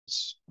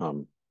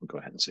We'll go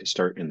ahead and say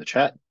start in the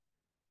chat.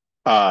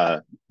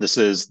 This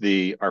is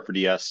the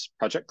R4DS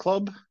Project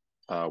Club,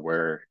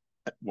 where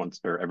once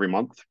or every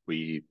month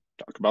we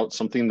talk about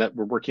something that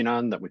we're working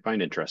on that we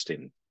find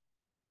interesting.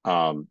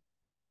 Before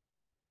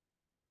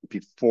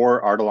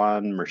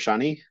Ardalan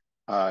Mirshani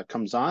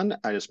comes on,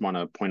 I just want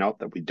to point out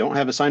that we don't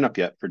have a sign up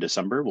yet for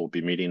December. We'll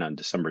be meeting on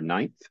December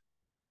 9th,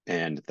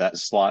 and that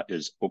slot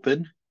is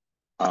open.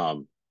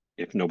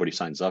 If nobody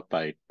signs up,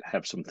 I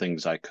have some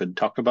things I could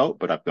talk about,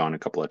 but I've gone a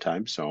couple of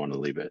times, so I want to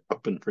leave it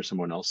open for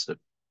someone else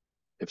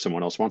if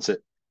someone else wants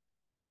it.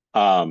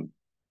 But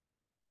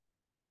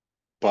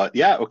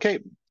yeah, okay.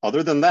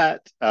 Other than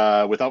that,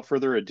 without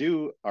further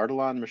ado,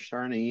 Ardalan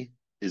Mirshani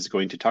is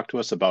going to talk to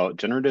us about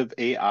generative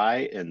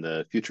AI and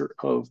the future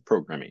of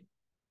programming.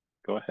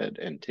 Go ahead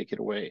and take it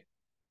away.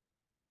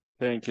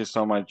 Thank you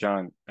so much,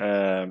 John.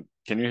 Can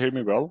you hear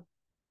me well?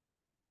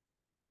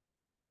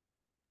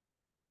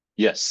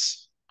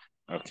 Yes.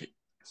 Okay,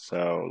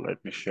 so let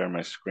me share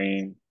my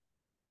screen.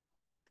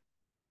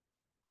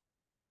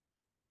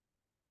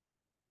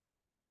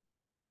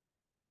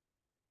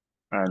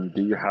 And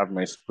do you have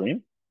my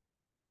screen?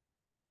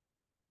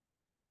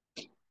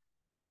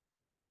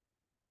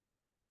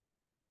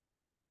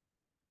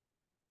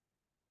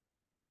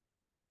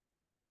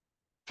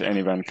 If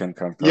anyone can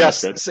confirm it's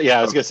Yes. good. So, yeah,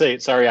 I was Okay. gonna say,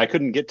 sorry, I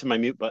couldn't get to my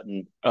mute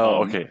button.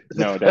 Oh, okay.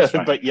 No, that's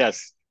fine. But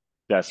yes,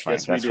 That's fine.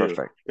 yes, we That's do.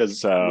 perfect. Because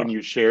So when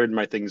you shared,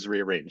 my things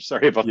rearranged.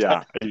 Sorry about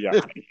yeah, that.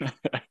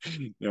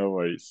 yeah. No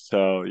worries.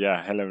 So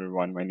yeah, hello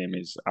everyone. My name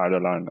is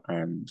Ardalan.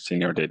 I'm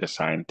senior data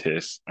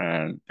scientist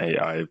and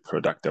AI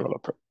product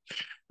developer.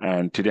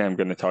 And today I'm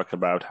going to talk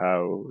about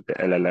how the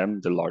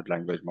LLM, the large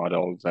language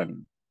models,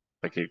 and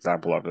like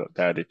example of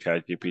that, the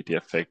ChatGPT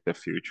affect the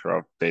future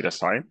of data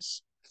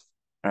science.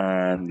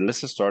 And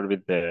let's start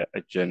with the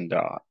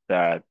agenda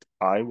that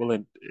I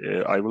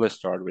will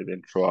start with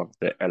intro of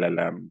the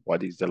LLM,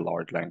 what is the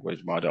large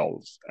language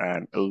models,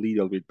 and a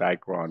little bit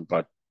background,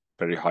 but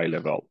very high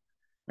level.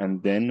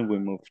 And then we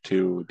move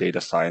to data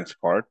science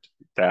part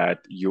that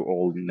you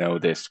all know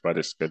this, but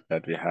it's good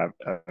that we have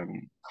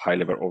high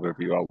level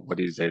overview of what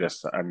is data.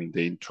 I mean,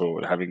 the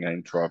intro, having an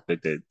intro of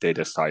the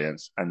data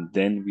science, and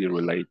then we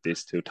relate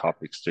these two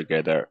topics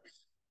together.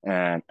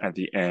 And at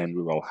the end,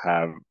 we will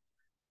have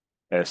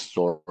as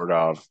sort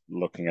of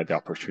looking at the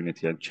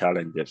opportunity and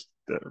challenges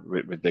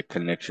with the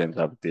connections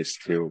of these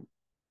two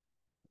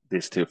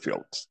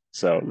fields.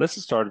 So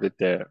let's start with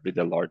the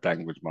large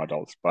language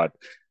models. But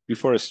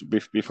before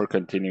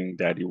continuing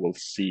that, you will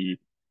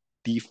see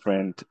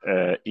different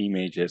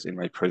images in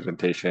my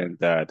presentation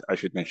that I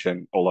should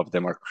mention. All of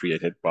them are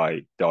created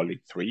by DALL-E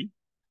 3.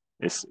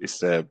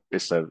 It's a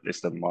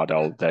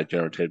model that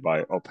generated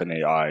by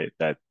OpenAI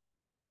that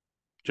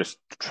just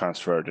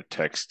transfer the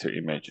text to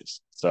images.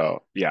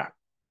 So yeah,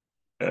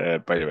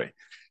 by the way.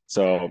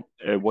 So,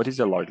 what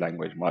is a large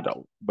language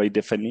model? By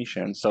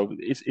definition, so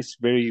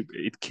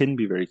it can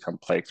be very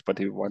complex, but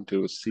if we want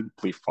to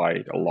simplify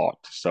it a lot,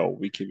 so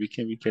we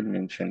can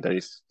mention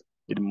that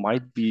it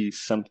might be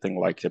something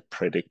like a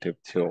predictive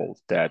tool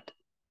that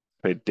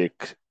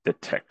predict the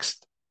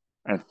text,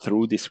 and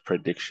through these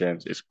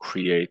predictions, it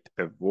create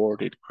a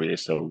word, it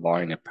creates a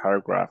line, a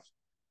paragraph,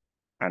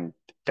 and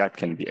that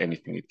can be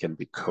anything. It can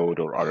be code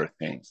or other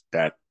things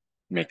that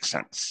make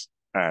sense,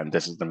 and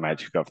this is the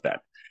magic of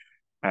that.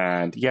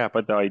 And yeah,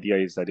 but the idea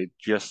is that it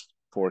just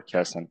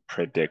forecasts and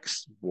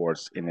predicts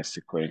words in a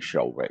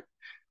sequential way.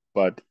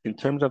 But in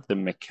terms of the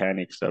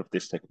mechanics of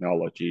this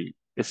technology,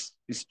 it's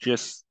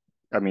just,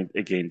 I mean,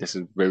 again, this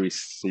is very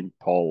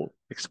simple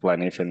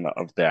explanation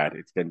of that.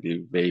 It can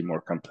be way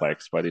more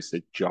complex, but it's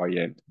a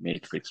giant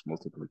matrix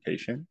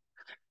multiplication.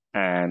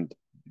 And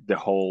the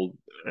whole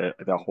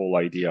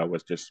idea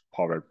was just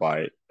powered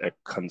by a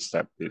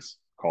concept is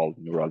called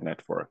neural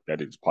network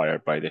that is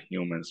inspired by the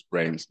human's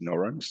brain's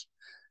neurons.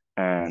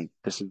 And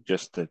this is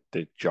just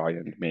the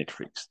giant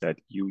matrix that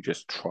you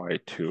just try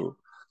to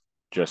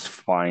just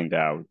find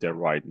out the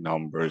right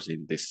numbers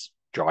in this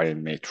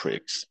giant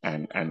matrix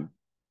and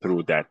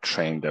through that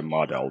train the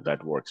model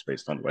that works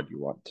based on what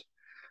you want.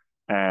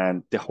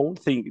 And the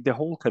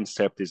whole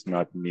concept is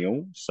not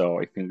new.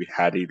 So I think we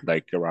had it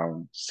like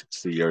around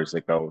 60 years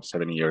ago,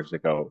 70 years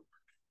ago.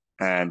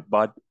 And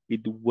but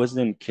it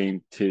didn't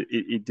came to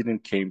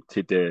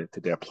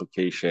the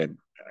application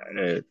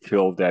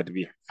till that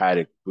we had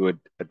a good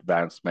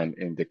advancement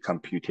in the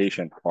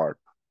computation part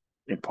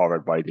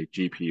empowered by the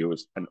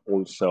GPUs and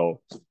also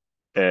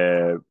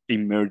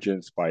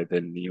emergence by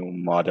the new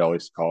model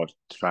is called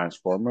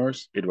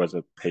transformers. It was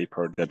a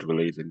paper that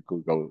released in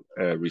Google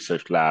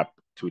Research Lab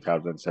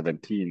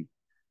 2017.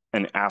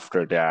 And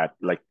after that,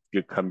 like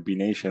the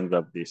combinations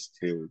of these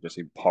two just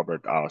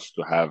empowered us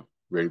to have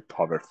very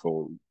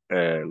powerful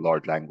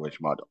large language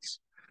models.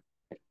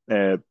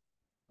 Uh,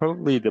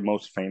 Probably the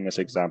most famous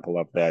example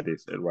of that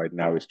is right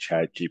now is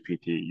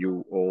ChatGPT.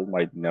 You all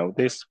might know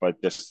this,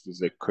 but just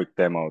as a quick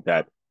demo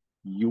that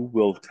you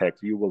will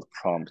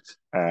prompt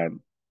and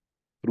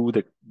through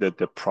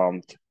the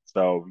prompt,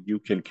 so you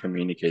can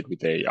communicate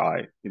with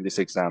AI. In this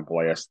example,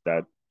 I asked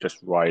that just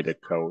write a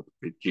code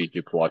with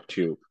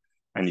ggplot2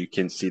 and you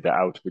can see the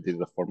output is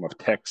a form of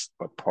text,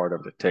 but part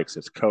of the text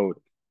is code.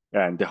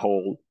 And the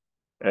whole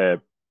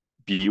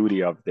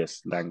beauty of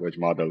this language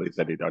model is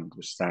that it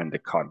understands the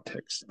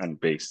context, and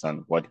based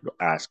on what you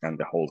ask and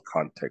the whole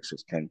context,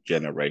 it can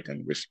generate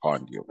and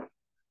respond you.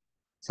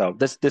 So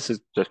this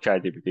is just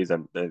ChatGPT is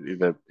an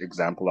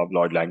example of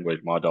large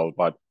language model,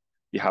 but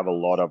you have a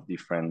lot of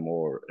different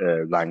more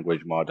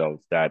language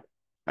models that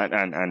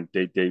and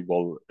they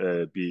will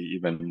be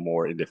even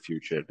more in the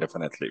future,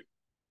 definitely.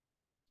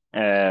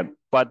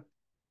 But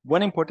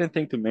one important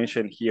thing to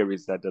mention here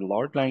is that the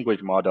large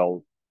language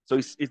model, so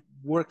it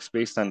works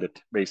based on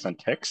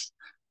text,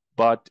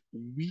 but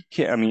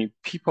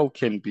people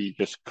can be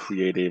just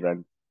creative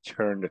and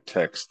turn the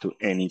text to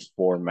any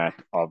format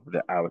of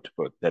the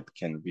output that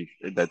can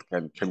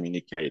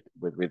communicate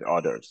with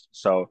others.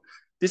 So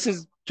this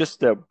is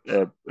just a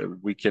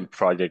weekend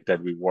project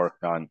that we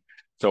worked on.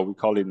 So we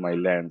call it My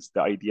Lens.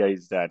 The idea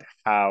is that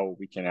how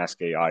we can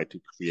ask AI to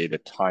create a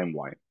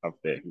timeline of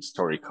the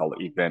historical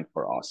event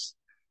for us.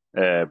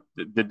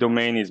 The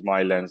domain is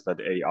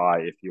mylens.ai.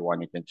 If you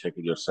want, you can check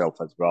it yourself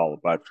as well.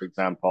 But for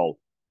example,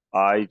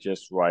 I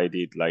just write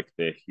it like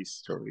the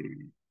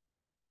history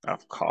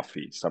of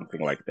coffee,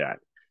 something like that.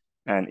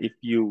 And if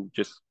you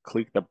just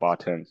click the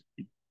buttons,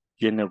 it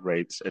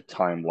generates a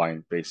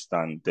timeline based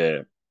on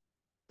the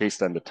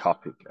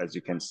topic. As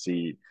you can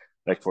see,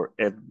 like for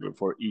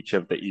each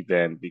of the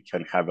event, we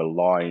can have a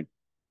line.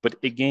 But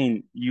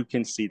again, you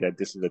can see that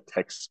this is a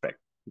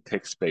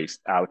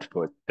text-based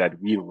output that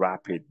we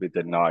wrap it with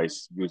a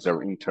nice user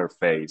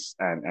interface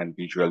and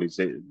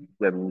visualization.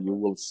 Then you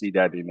will see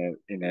that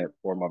in a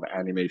form of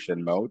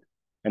animation mode,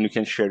 and you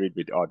can share it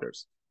with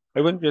others. I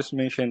want to just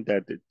mention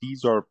that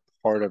these are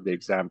part of the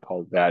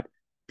example that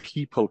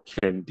people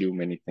can do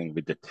many things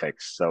with the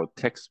text. So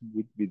text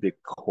would be the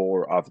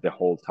core of the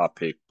whole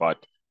topic,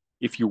 but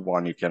if you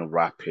want, you can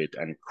wrap it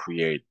and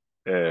create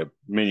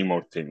many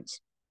more things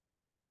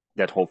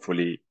that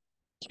hopefully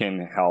can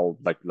help,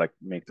 like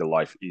make the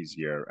life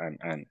easier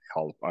and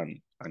help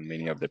on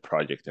many of the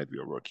projects that we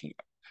are working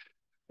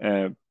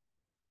on.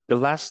 The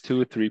last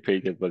 2 or 3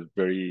 pages was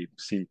very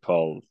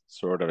simple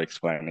sort of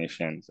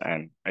explanations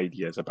and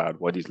ideas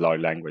about what is large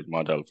language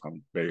model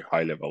from very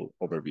high level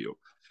overview.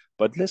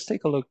 But let's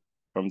take a look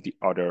from the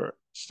other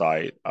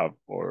side of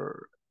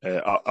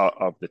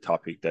the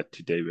topic that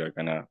today we are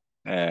gonna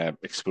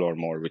explore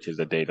more, which is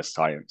the data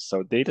science.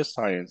 So data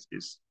science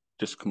is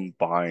just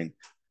combine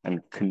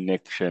and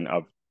connection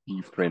of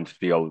different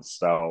fields.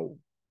 So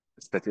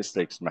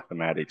statistics,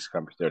 mathematics,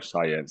 computer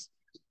science,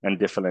 and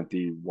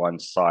definitely one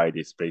side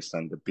is based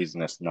on the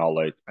business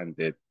knowledge and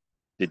the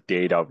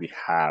data we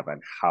have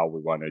and how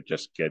we want to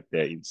just get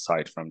the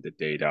insight from the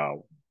data,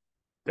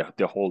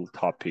 the whole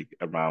topic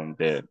around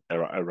the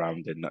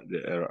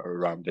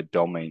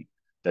domain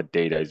that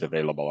data is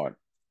available on.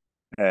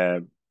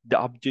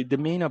 The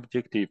main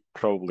objective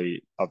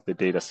probably of the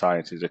data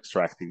science is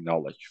extracting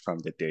knowledge from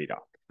the data.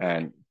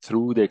 And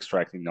through the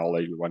extracting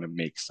knowledge, we want to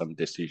make some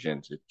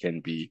decisions. It can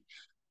be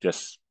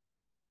just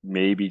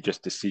maybe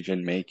just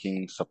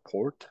decision-making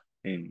support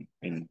in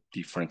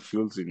different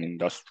fields, in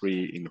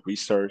industry, in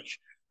research,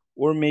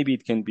 or maybe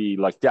it can be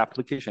like the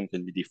application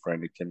can be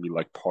different. It can be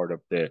like part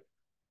of the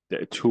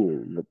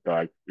tool.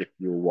 Like if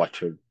you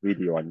watch a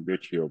video on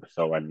YouTube,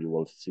 and you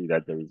will see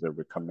that there is a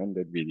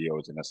recommended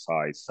videos in a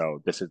site.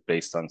 So this is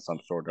based on some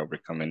sort of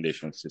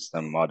recommendation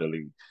system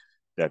modeling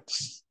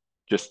that's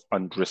just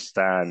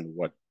understand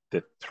what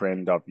the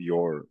trend of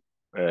your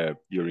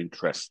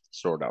interest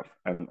sort of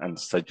and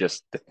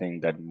suggest the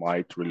thing that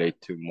might relate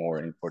to more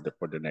in for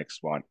the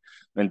next one.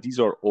 And these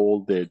are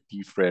all the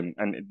different,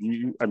 and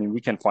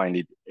we can find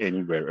it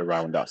anywhere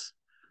around us.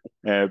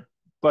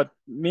 But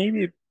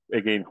maybe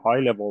again, high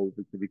level,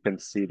 we can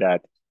see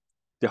that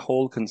the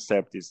whole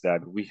concept is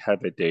that we have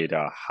the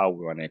data, how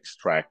we want to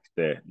extract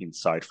the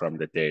insight from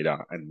the data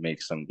and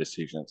make some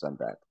decisions on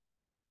that.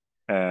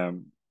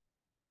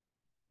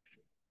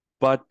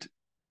 But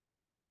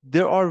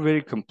there are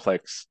very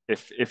complex.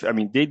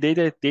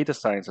 Data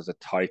science as a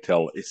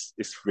title is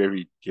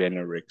very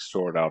generic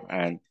sort of,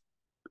 and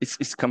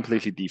it's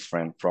completely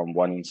different from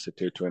one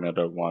institute to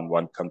another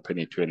one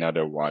company to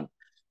another one.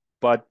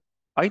 But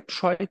I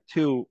try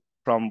to,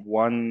 from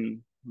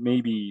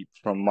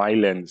my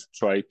lens,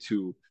 try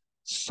to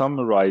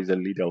summarize a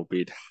little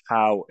bit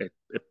how a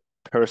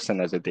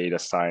person as a data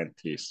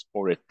scientist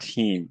or a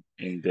team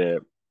in the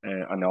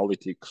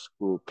analytics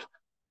group,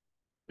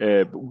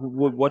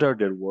 what are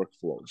their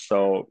workflows?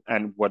 So,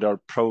 and what are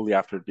probably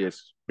after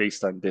this,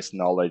 based on this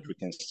knowledge, we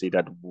can see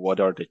that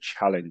what are the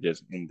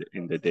challenges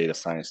in the data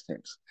science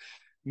teams.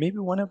 Maybe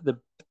one of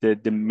the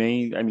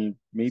main,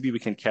 maybe we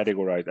can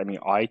categorize,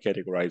 I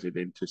categorize it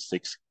into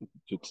six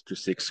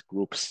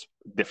groups.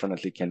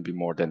 Definitely can be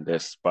more than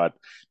this, but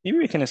maybe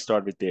we can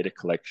start with data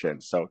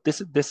collection. So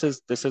this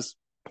is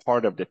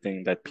part of the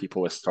thing that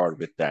people start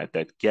with, that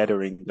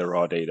gathering the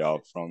raw data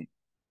from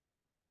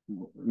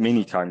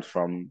many times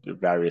from the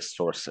various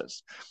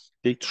sources.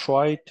 they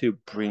try to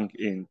bring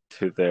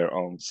into their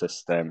own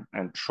system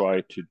and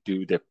try to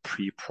do the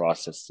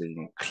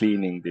pre-processing,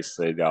 cleaning this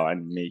data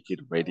and make it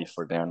ready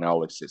for the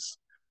analysis.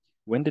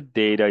 When the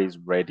data is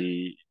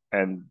ready,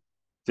 and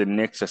the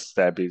next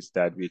step is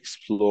that we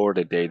explore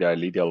the data a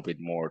little bit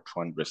more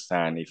to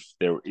understand if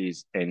there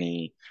is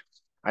any,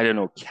 I don't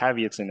know,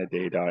 caveats in the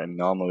data,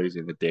 anomalies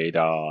in the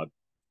data,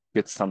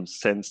 get some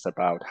sense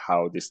about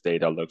how this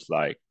data looks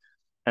like.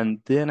 And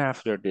then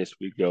after this,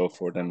 we go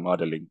for the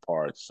modeling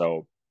part.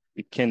 So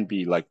it can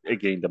be like,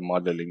 again, the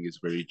modeling is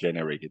very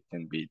generic. It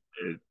can be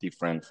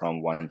different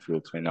from one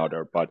field to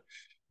another, but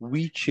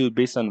we choose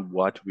based on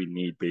what we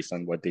need, based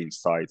on what the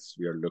insights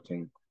we are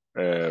looking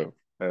uh,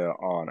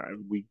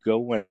 on. We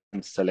go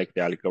and select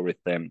the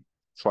algorithm,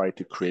 try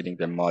to creating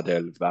the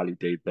model,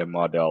 validate the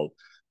model.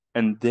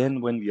 And then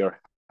when we are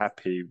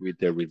happy with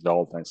the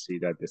result and see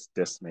that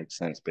this makes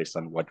sense based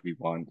on what we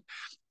want,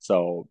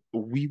 so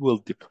we will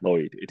deploy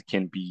it. It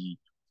can be,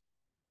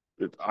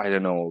 I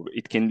don't know,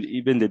 it can,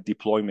 even the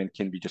deployment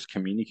can be just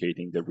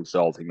communicating the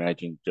result.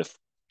 Imagine just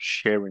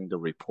sharing the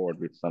report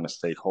with some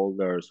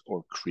stakeholders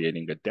or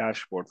creating a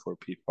dashboard for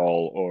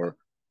people, or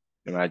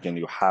imagine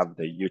you have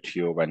the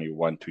YouTube and you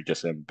want to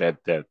just embed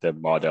the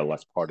model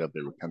as part of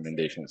the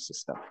recommendation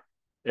system.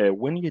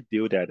 When you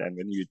do that and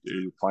when you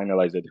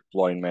finalize the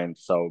deployment,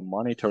 so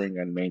monitoring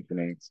and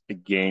maintenance,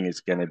 again,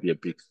 is going to be a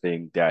big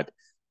thing that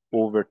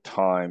over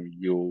time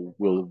you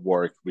will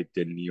work with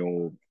the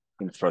new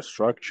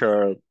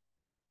infrastructure,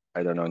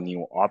 I don't know,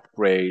 new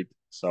upgrade.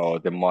 So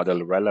the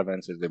model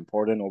relevance is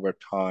important over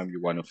time.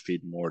 You want to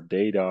feed more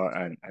data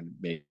and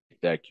make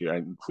the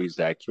accurate, increase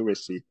the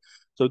accuracy.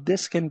 So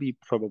this can be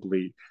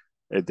probably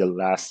the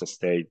last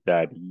stage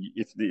that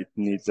it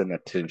needs an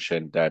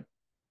attention that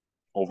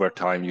over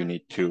time you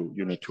need to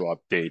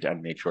update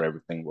and make sure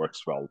everything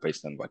works well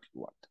based on what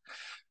you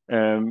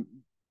want.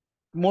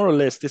 More or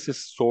less, this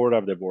is sort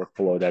of the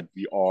workflow that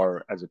we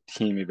are as a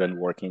team even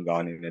working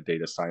on in a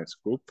data science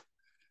group.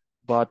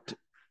 But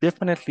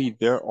definitely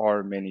there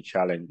are many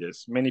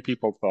challenges. Many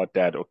people thought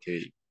that,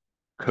 okay,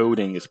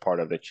 coding is part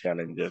of the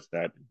challenges,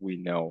 that we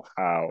know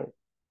how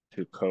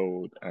to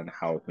code and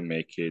how to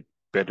make it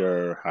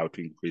better, how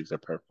to increase the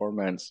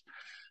performance.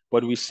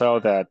 But we saw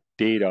that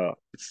data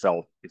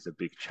itself is a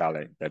big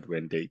challenge, that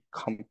when they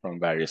come from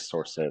various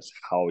sources,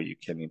 how you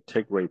can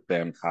integrate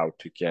them, how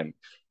to can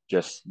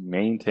just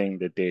maintain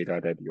the data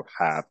that you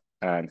have,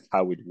 and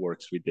how it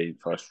works with the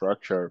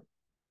infrastructure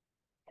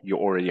you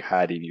already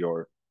had in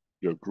your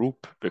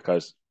group,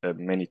 because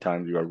many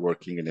times you are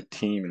working in a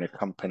team in a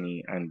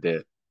company, and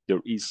there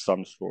is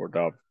some sort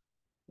of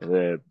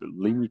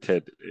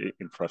limited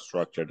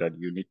infrastructure that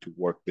you need to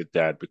work with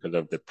that because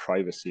of the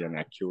privacy and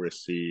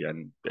accuracy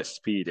and the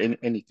speed and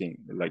anything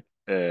like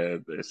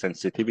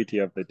sensitivity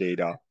of the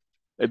data.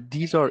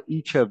 These are,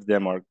 each of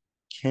them are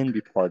can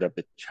be part of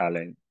the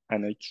challenge,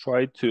 and I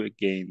try to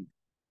again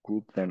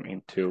group them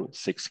into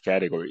 6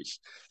 categories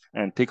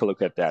and take a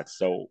look at that.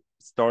 So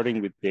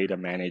starting with data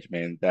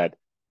management, that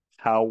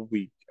how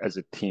we as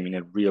a team in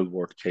a real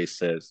world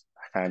cases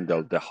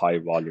handle the high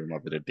volume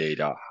of the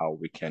data, how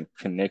we can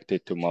connect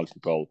it to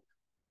multiple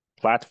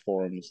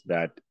platforms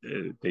that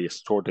they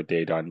store the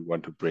data and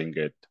want to bring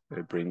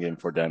in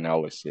for the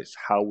analysis,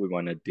 how we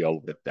want to deal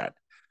with that.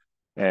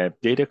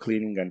 Data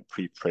cleaning and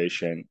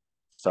preparation.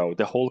 So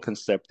the whole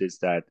concept is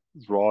that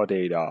raw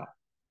data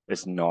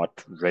is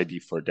not ready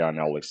for the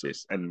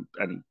analysis. And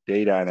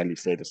data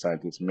analysts, data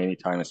scientists many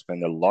times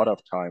spend a lot of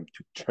time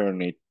to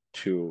turn it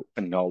to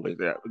analysis,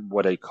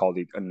 what I call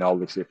it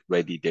analysis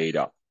ready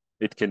data.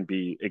 It can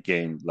be,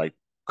 again, like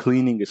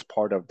cleaning is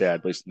part of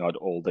that, but it's not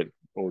all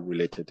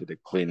related to the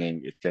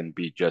cleaning. It can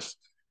be just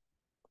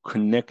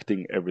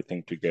connecting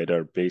everything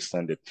together based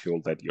on the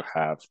tool that you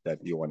have that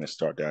you want to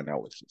start the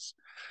analysis.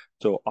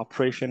 So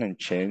operation and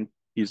change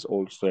is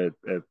also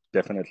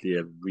definitely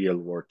a real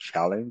world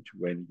challenge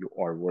when you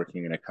are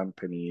working in a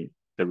company.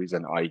 There is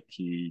an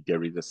IT,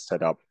 there is a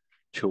setup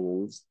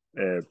tools,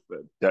 and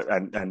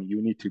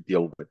you need to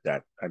deal with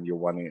that. And you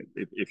want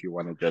to, if you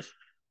want to just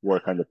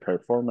work on the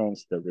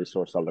performance, the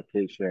resource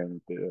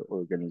allocation, the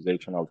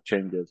organizational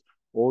changes,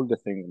 all the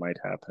things might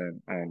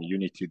happen, and you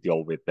need to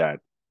deal with that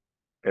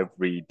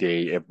every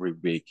day, every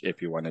week,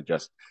 if you want to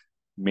just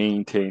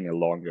maintain a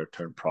longer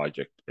term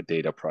project, a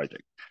data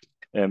project.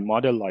 And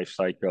model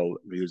lifecycle,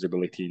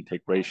 reusability,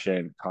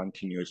 integration,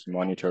 continuous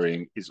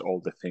monitoring is all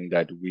the thing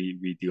that we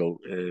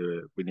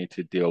need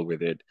to deal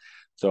with it.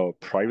 So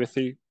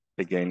privacy,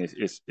 again,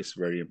 is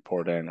very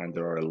important, and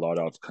there are a lot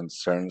of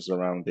concerns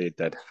around it,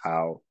 that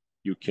how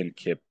you can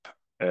keep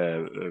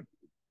the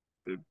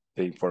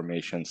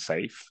information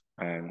safe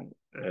and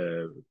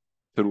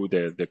through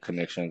the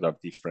connections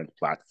of different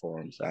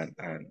platforms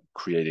and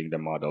creating the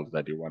models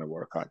that you want to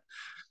work on.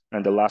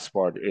 And the last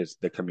part is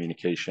the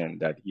communication,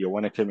 that you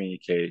want to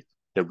communicate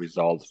the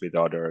results with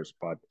others,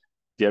 but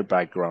their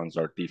backgrounds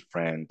are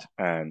different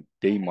and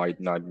they might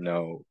not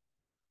know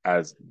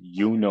as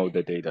you know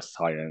the data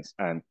science.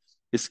 And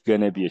it's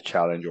going to be a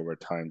challenge over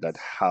time, that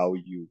how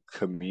you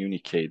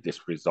communicate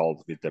this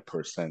result with the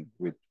person,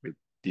 with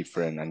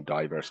different and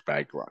diverse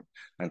background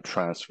and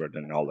transfer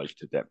the knowledge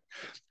to them.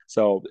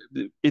 So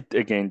it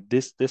again,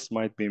 this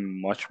might be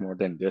much more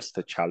than just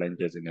the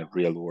challenges in a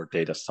real world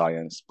data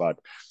science, but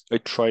I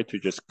try to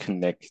just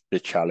connect the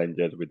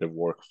challenges with the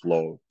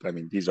workflow. I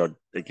mean, these are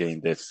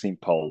again the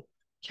simple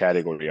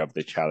category of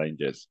the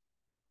challenges.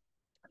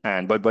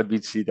 And but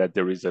we see that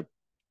there is a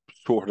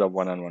sort of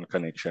one-on-one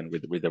connection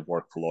with the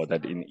workflow,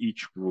 that in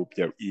each group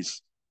there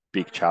is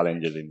big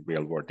challenges in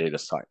real world data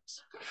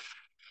science.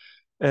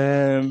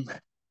 Um,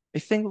 I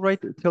think right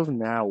till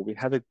now we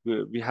have a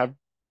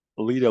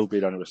little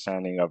bit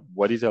understanding of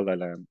what is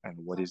LLM and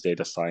what is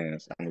data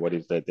science and what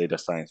is the data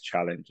science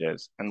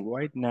challenges. And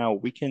right now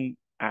we can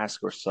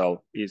ask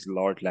ourselves, is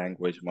large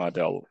language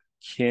model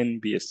can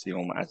be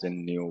assumed as a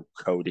new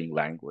coding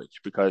language?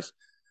 Because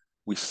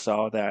we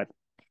saw that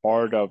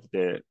part of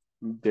the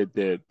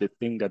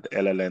thing that the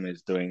LLM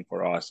is doing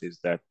for us is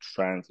that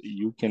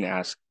you can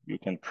ask, you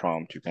can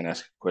prompt, you can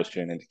ask a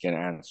question and it can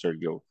answer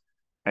you.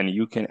 And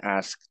you can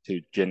ask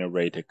to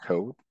generate a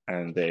code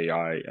and the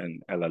AI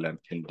and LLM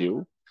can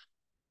do.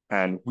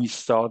 And we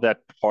saw that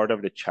part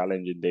of the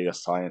challenge in data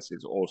science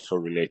is also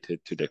related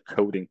to the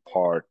coding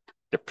part,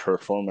 the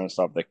performance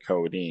of the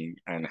coding,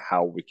 and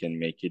how we can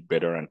make it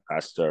better and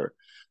faster.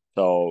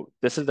 So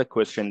this is the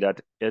question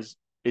that is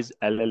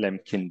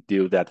LLM can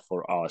do that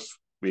for us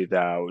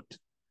without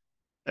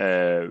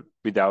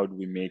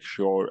we make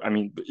sure. I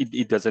mean,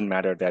 it doesn't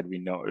matter that we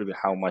know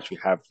how much we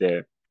have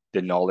the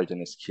knowledge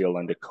and the skill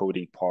and the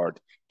coding part.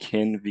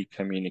 Can we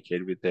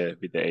communicate with the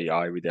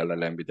AI, with the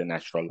LLM, with the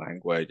natural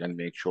language, and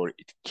make sure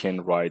it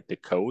can write the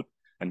code,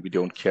 and we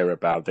don't care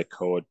about the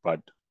code, but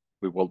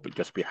we will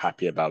just be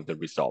happy about the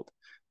result.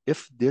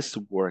 If this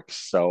works,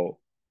 so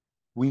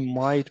we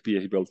might be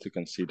able to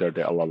consider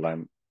the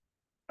LLM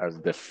as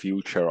the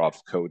future of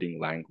coding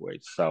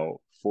language.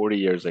 So 40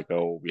 years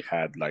ago, we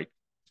had like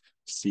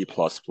C++,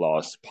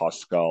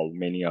 Pascal,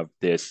 many of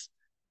this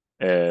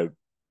uh,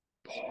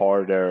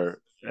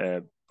 harder,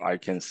 I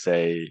can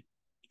say,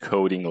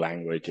 coding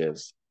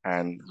languages.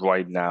 And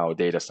right now,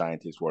 data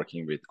scientists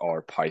working with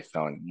R,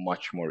 Python,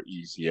 much more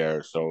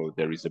easier. So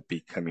there is a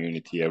big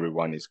community.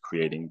 Everyone is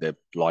creating the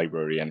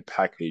library and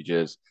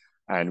packages,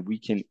 and we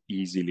can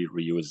easily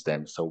reuse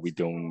them. So we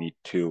don't need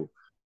to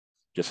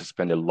just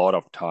spend a lot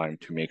of time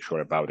to make sure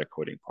about the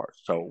coding part.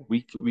 So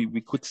we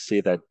could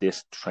say that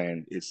this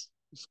trend is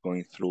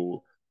going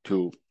through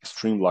to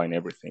streamline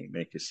everything,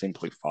 make it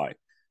simplified.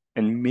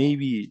 And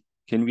maybe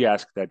can we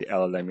ask that the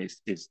LLM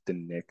is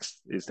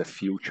the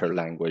future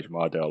language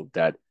model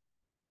that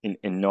in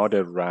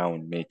another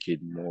round make it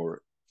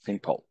more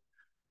simple,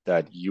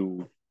 that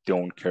you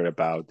don't care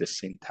about the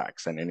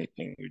syntax and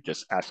anything. You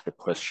just ask a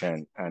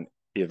question, and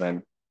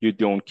even you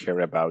don't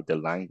care about the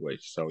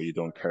language. So you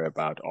don't care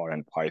about R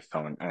and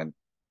Python and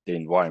the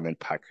environment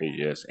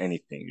packages,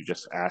 anything. You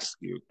just ask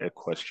you a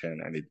question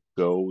and it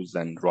goes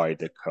and write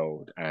the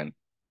code and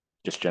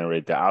just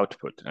generate the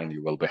output and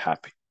you will be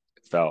happy.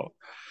 So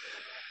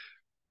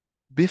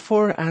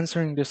before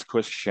answering this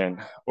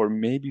question, or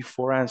maybe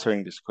for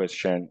answering this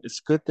question, it's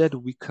good that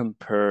we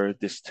compare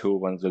these two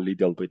ones a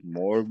little bit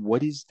more.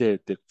 What is the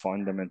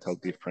fundamental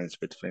difference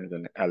between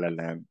an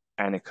LLM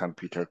and a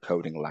computer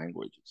coding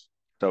languages?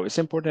 So it's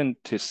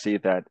important to see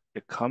that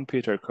a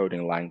computer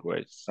coding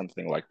language,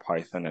 something like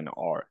Python and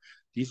R,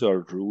 these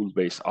are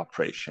rule-based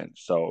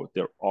operations. So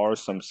there are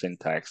some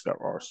syntax,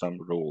 there are some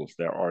rules,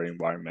 there are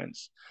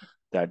environments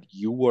that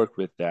you work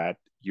with, that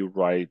you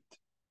write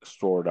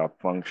stored up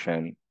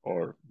function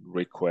or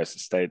request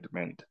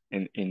statement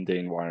in the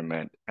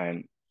environment,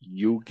 and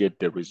you get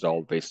the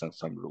result based on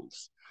some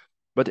rules.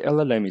 But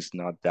LLM is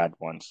not that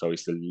one. So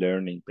it's a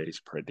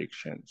learning-based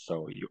prediction.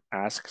 So you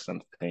ask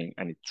something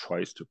and it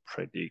tries to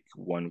predict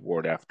one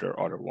word after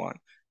other one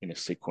in a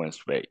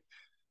sequenced way.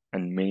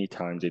 And many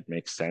times it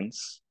makes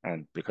sense.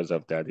 And because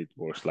of that, it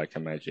works like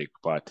a magic,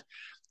 but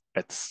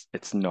it's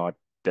not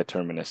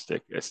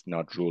deterministic. It's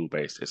not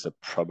rule-based. It's a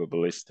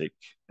probabilistic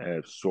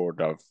sort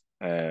of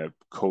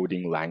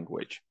coding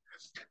language.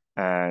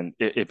 And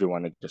if you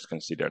want to just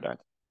consider that.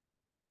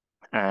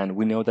 And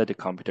we know that the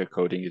computer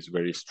coding is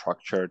very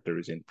structured. There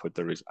is input,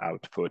 there is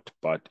output,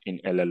 but in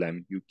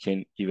LLM, you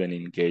can even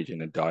engage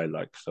in a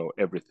dialogue. So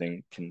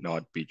everything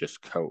cannot be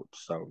just code.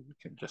 So you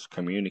can just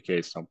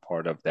communicate. Some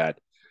part of that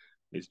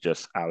is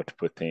just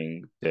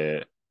outputting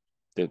the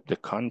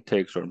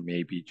context, or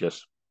maybe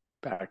just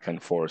back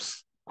and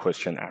forth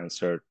question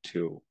answer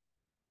to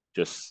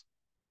just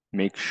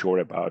make sure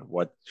about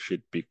what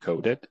should be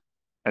coded.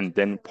 And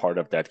then part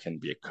of that can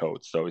be a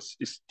code. So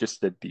it's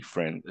just a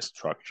different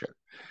structure.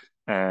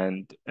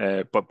 And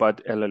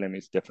but LLM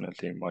is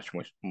definitely much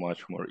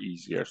more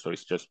easier. So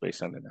it's just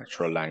based on the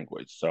natural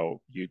language.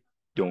 So you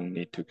don't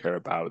need to care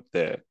about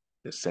the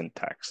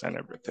syntax and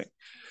everything.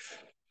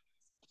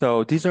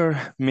 So these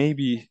are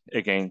maybe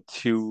again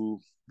two,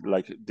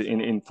 like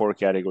in four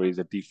categories,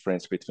 the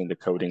difference between the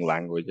coding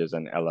languages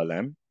and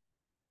LLM.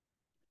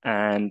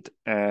 And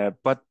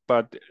but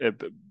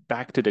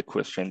back to the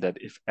question that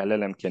if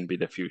LLM can be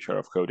the future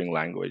of coding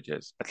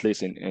languages, at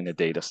least in a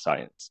data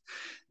science,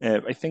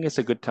 I think it's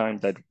a good time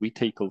that we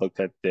take a look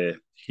at the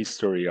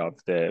history of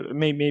the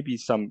maybe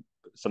some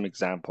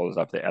examples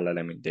of the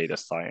LLM in data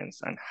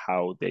science and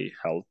how they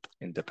helped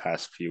in the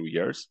past few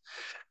years.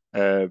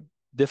 Uh,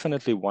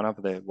 Definitely one of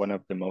the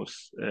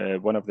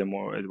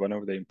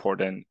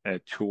important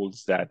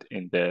tools that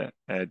in the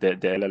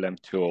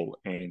LLM tool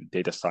in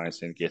data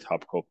science in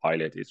GitHub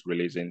Copilot is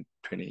released in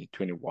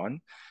 2021.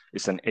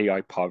 It's an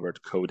AI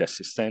powered code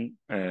assistant,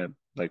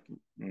 like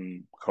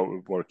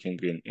code working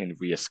in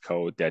VS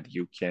Code that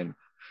you can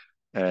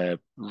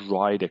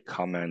write a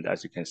command.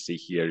 As you can see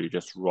here, you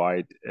just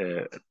write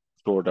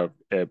sort of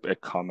a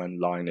command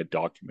line, a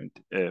document,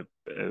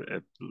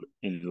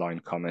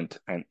 inline comment,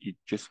 and it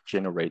just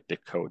generate the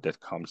code that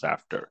comes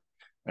after.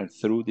 And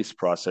through this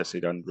process,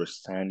 it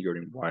understand your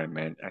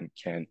environment and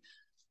can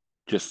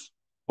just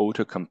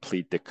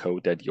auto-complete the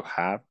code that you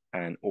have,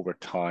 and over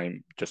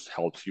time just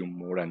helps you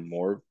more and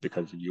more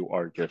because you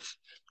are just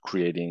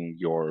creating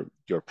your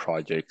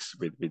projects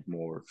with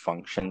more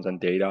functions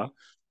and data.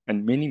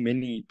 And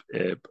many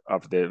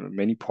of the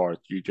many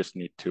parts you just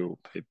need to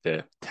hit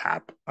the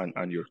tab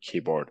on your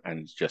keyboard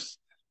and just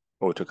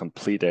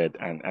auto-complete it,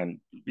 and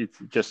it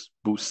just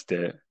boosts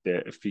the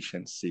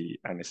efficiency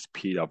and the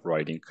speed of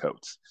writing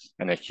codes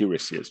and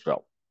accuracy as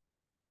well.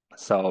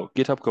 So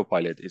GitHub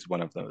Copilot is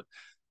one of the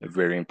a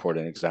very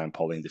important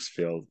example in this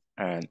field.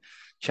 And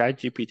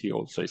ChatGPT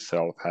also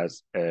itself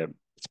has a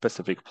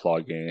specific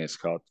plugin. It's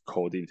called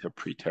Code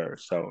Interpreter.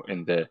 So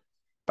in the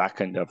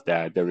backend of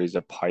that, there is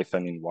a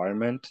Python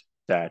environment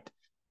that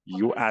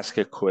you ask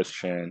a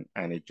question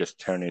and it just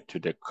turns it to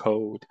the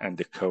code, and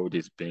the code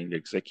is being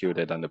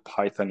executed on the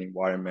Python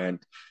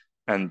environment.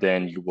 And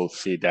then you will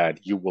see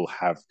that you will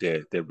have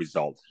the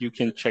result. You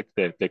can check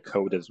the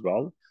code as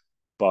well,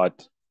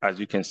 but as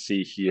you can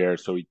see here,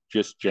 so it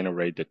just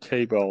generates the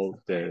table,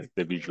 the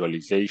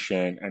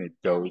visualization, and it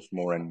goes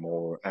more and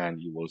more,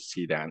 and you will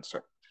see the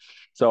answer.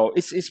 So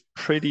it's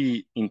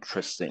pretty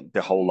interesting,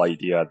 the whole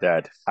idea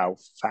that how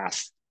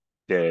fast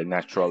the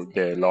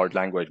large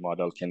language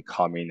model can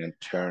come in and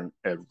turn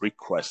a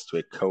request to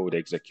a code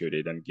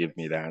executed and give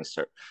me the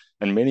answer.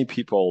 And many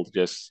people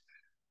just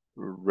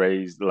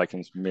raise, like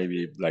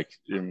maybe like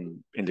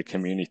in the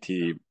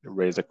community,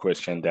 raise a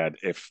question that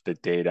if the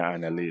data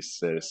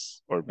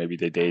analysis or maybe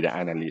the data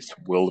analyst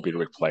will be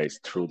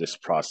replaced through this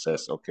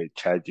process, okay,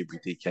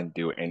 ChatGPT can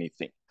do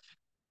anything.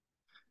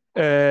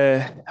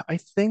 I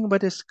think,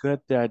 but it's good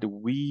that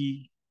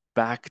we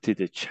back to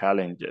the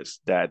challenges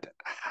that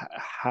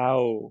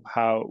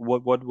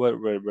what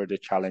were the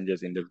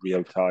challenges in the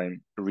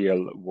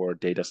real world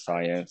data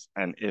science,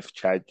 and if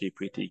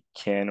ChatGPT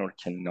can or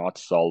cannot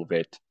solve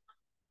it,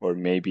 or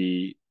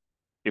maybe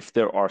if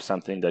there are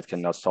something that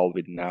cannot solve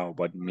it now,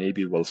 but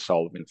maybe will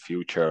solve in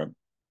future.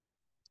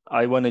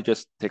 I want to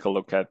just take a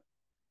look at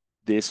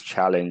these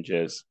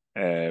challenges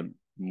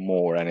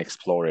more and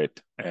explore it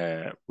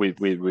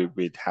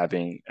with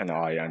having an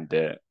eye on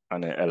the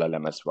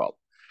LLM as well.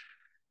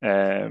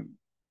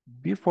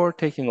 Before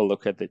taking a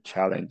look at the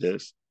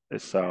challenges,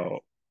 so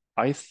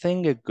I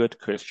think a good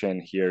question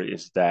here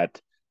is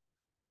that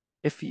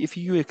if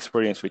you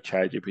experience with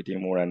ChatGPT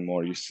more and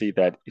more, you see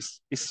that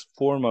it's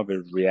form of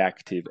a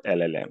reactive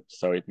LLM.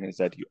 So it means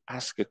that you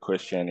ask a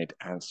question, it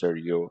answer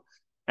you.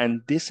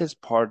 And this is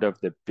part of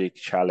the big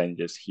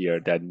challenges here,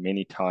 that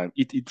many times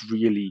it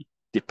really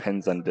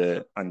depends on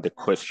the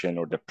question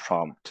or the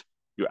prompt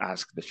you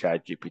ask the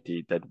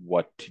ChatGPT that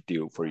what to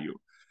do for you.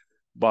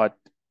 But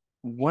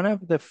one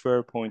of the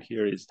fair point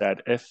here is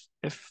that if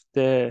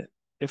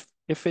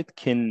it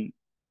can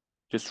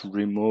just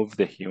remove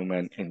the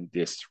human in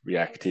this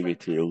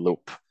reactivity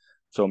loop.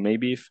 So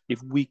maybe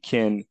if we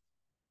can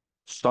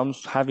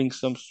having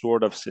some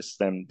sort of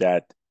system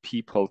that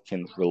people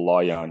can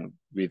rely on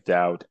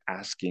without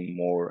asking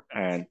more,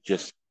 and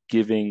just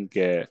giving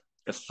a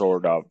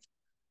sort of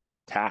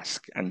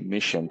task and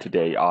mission to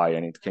the AI,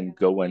 and it can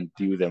go and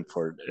do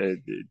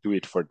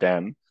it for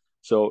them.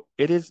 So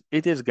it is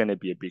going to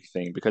be a big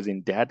thing, because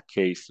in that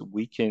case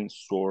we can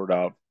sort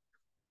of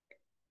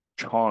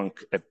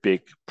chunk a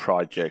big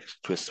project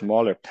to a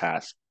smaller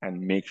task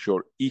and make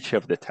sure each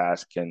of the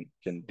tasks can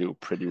do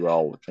pretty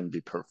well, can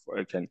be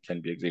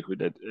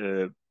executed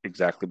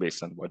exactly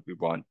based on what we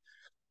want.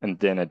 And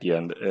then at the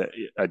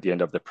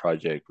end of the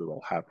project, we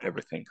will have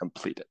everything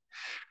completed.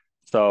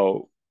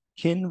 So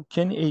can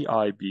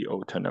AI be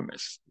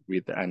autonomous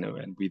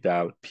and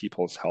without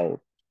people's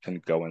help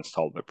can go and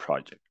solve a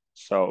project?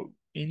 So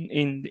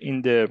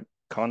in the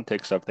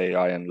context of the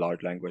AI and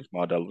large language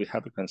model, we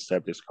have a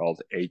concept is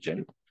called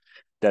agent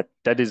that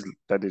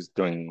is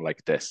doing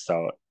like this.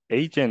 So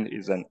agent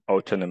is an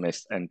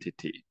autonomous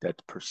entity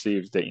that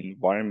perceives the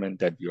environment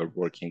that you're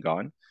working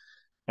on,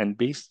 and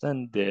based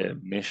on the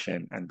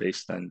mission and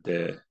based on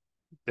the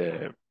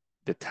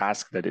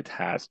task that it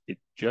has, it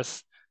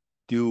just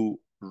do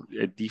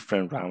a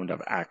different round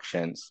of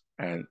actions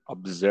and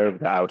observe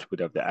the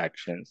output of the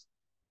actions.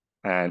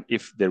 And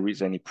if there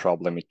is any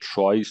problem, it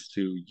tries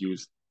to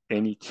use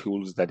any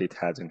tools that it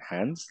has in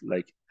hands.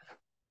 Like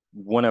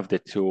one of the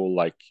tool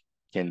like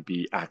can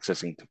be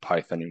accessing to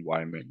Python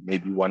environment.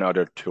 Maybe one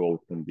other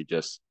tool can be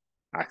just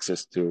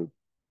access to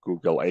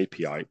Google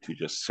API to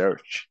just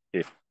search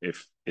if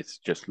it's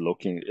just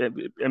looking.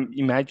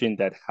 Imagine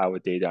that how a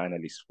data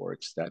analyst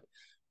works, that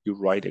you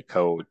write a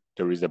code,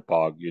 there is a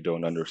bug you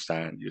don't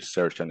understand, you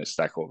search on a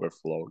Stack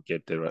Overflow,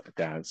 get the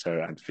answer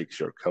and fix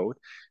your code.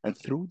 And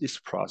through this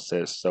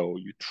process, so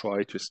you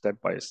try to step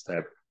by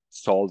step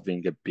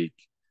solving a big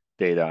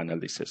data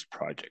analysis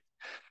project.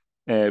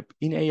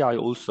 In AI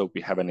also,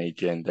 we have an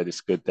agent that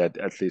is good that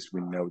at least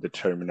we know the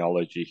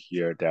terminology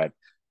here that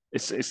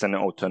it's an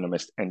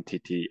autonomous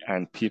entity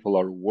and people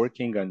are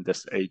working on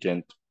this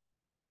agent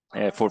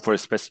for a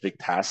specific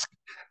task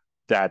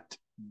that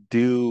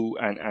do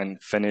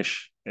and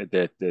finish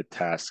the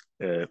task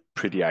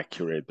pretty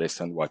accurate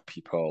based on what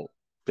people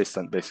based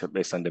on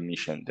the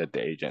mission that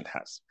the agent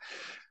has.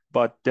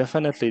 But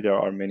definitely there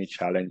are many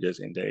challenges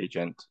in the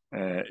agent.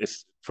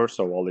 It's first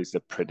of all is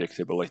the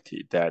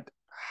predictability, that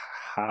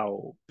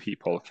how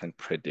people can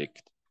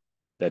predict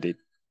that it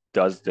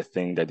does the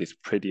thing that is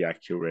pretty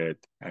accurate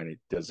and it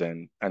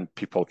doesn't, and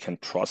people can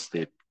trust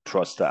it,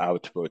 trust the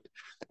output.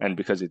 And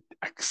because it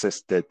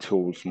access the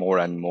tools more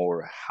and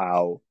more,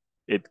 how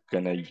it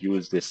gonna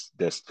use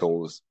this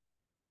tools.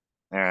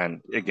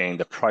 And again,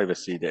 the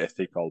privacy, the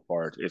ethical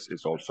part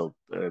is also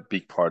a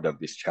big part of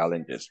these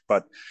challenges.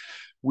 But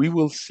we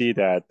will see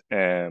that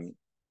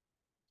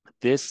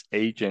this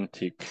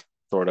agentic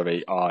sort of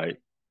AI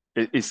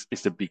is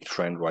a big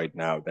trend right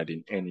now, that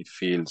in any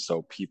field,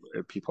 so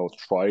people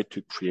try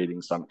to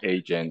creating some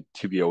agent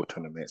to be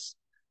autonomous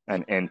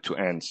and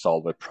end-to-end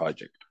solve a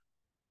project.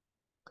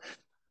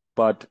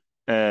 But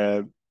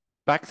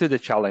back to the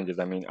challenges.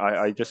 I mean,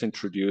 I just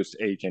introduced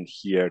agent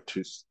here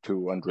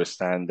to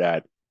understand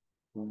that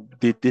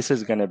this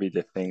is going to be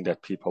the thing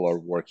that people are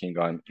working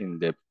on in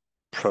the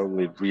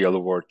probably real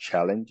world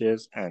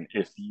challenges. And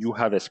if you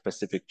have a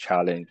specific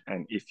challenge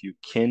and if you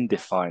can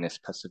define a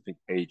specific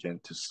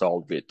agent to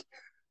solve it,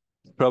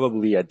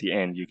 probably at the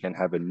end you can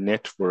have a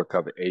network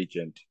of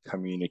agents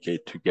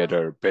communicate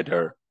together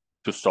better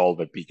to solve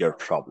a bigger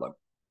problem.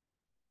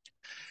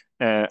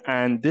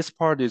 And this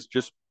part is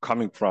just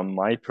coming from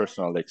my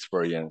personal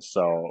experience.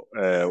 So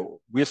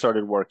we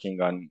started working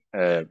on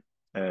a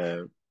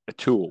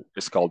tool.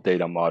 It's called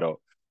Data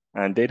Model.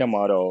 And Data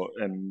Model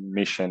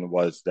mission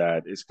was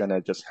that it's going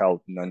to just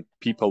help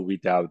people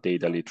without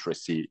data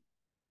literacy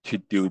to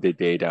do the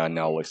data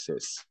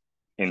analysis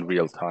in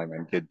real time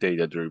and get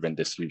data-driven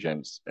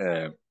decisions.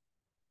 In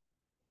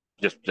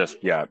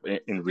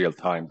real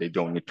time. They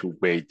don't need to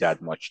wait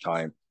that much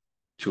time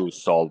to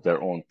solve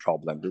their own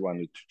problem. They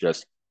wanted to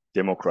just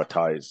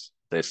democratize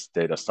this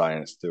data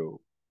science to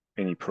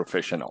any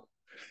professional.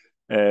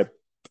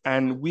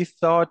 And we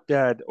thought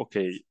that,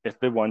 okay, if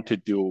they want to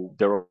do,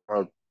 there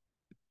are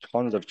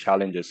tons of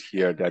challenges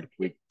here that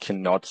we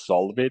cannot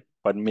solve it,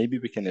 but maybe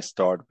we can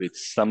start with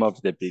some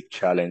of the big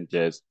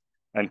challenges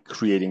and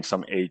creating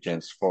some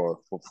agents for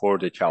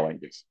the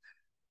challenges.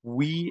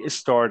 We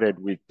started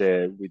with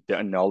the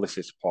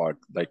analysis part,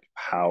 like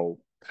how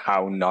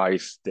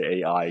nice the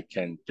AI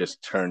can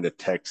just turn the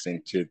text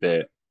into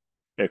the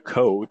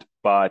code,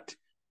 but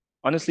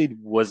honestly, it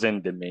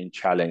wasn't the main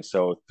challenge.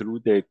 So through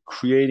the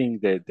creating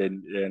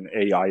an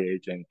AI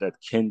agent that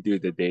can do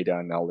the data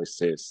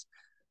analysis,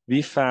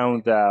 we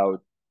found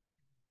out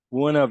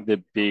one of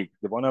the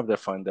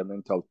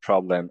fundamental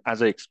problem,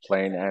 as I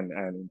explained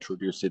and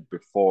introduced it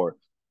before,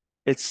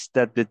 it's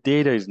that the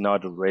data is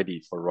not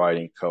ready for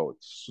writing code.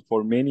 So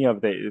for many of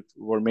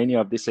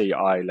this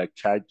AI, like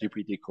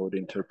ChatGPT code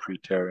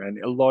interpreter and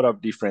a lot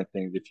of different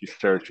things, if you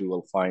search, you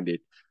will find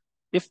it.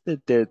 If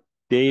the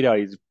data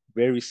is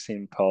very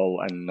simple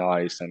and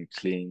nice and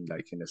clean,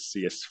 like in a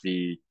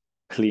CSV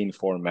clean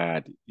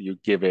format, you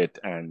give it,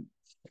 and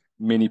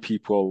many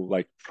people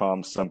like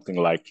prompt something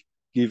like,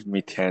 give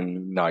me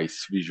 10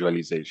 nice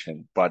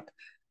visualization, but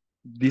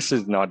this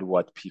is not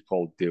what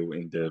people do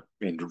in the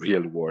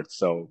real world.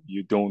 So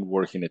you don't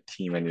work in a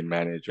team and your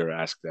manager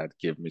asks that,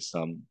 give me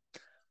some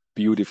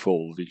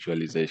beautiful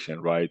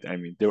visualization, right? I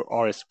mean, there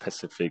are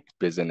specific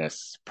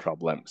business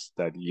problems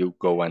that you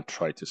go and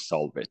try to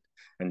solve it,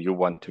 and you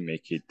want to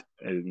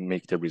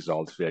make the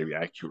results very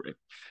accurate.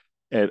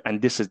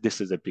 And this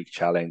is a big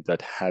challenge,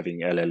 that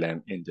having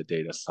LLM in the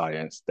data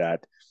science,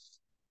 that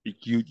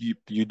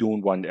you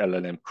don't want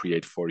LLM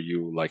create for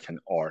you like an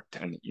art,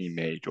 an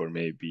image, or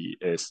maybe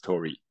a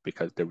story,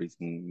 because there is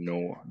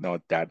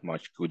not that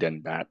much good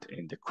and bad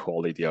in the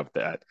quality of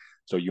that.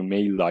 So you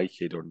may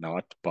like it or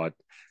not, but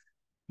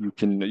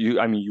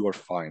you are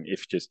fine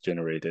if just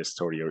generate a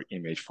story or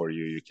image for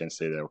you. You can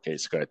say that, okay,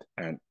 it's good.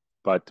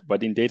 But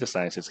in data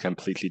science, it's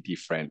completely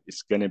different.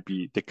 It's gonna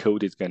be, the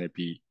code is gonna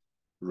be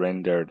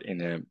rendered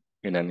in an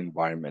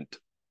environment.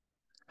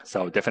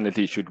 So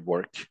definitely it should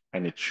work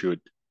and it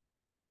should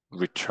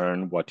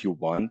return what you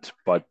want.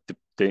 But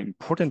the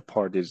important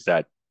part is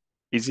that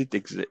is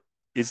the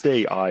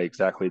AI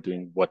exactly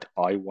doing what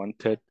I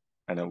wanted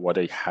and what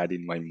I had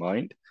in my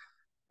mind?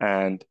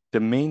 And the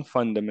main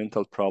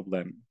fundamental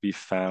problem we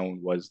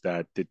found was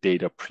that the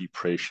data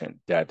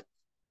preparation, that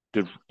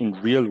in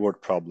real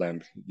world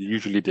problems,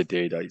 usually the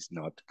data is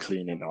not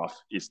clean enough,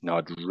 is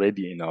not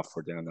ready enough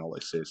for the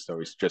analysis.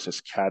 So it's just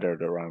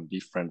scattered around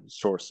different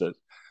sources.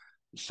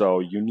 So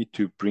you need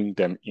to bring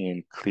them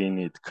in, clean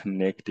it,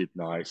 connect it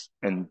nice.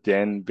 And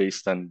then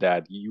based on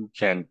that, you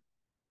can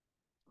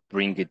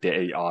bring it the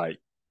AI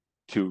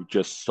to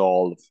just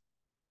solve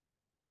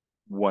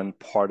one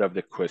part of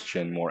the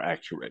question more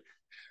accurate.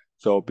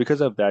 So because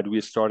of that, we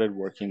started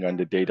working on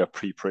the data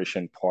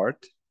preparation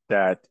part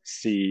that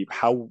see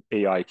how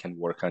AI can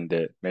work on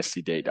the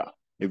messy data.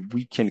 If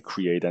we can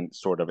create a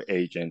sort of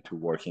agent to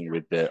working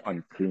with the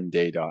unclean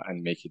data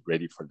and make it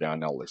ready for the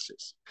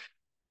analysis.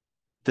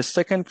 The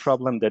second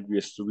problem that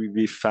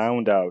we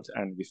found out,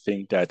 and we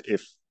think that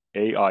if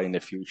AI in the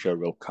future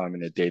will come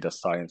in a data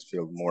science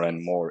field more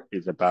and more,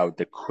 is about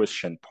the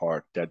question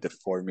part, that the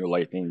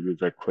formulating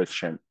user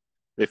question.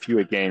 If you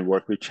again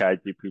work with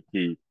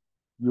ChatGPT,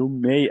 you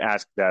may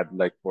ask that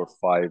like for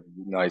five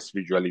nice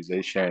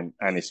visualization,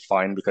 and it's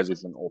fine because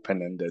it's an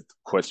open-ended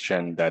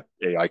question that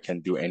AI can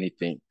do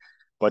anything.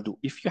 But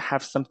if you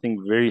have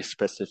something very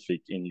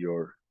specific in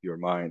your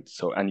mind,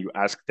 so and you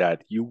ask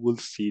that, you will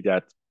see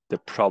that the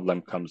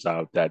problem comes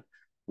out that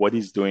what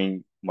he's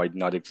doing might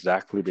not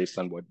exactly based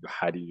on what you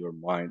had in your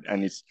mind.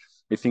 And it's,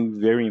 I think,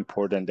 very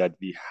important that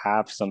we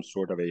have some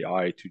sort of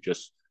AI to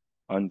just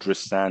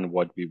understand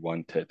what we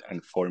wanted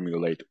and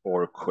formulate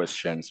our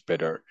questions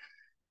better.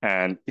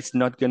 And it's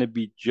not going to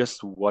be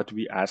just what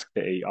we ask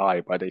the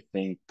AI, but I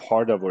think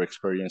part of our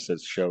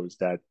experiences shows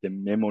that the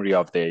memory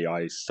of the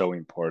AI is so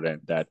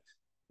important that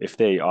if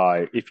the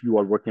AI, if you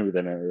are working with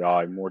an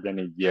AI more than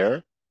a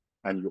year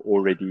and you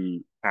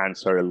already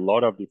answer a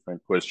lot of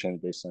different questions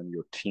based on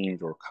your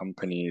teams or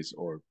companies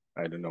or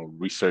I don't know,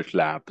 research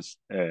labs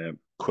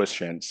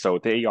questions. So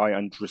the AI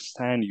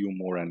understand you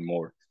more and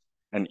more.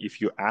 And if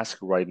you ask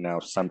right now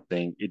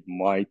something, it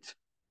might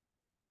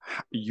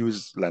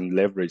use and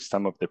leverage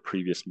some of the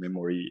previous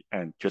memory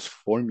and just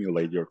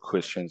formulate your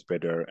questions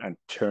better and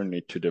turn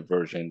it to the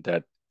version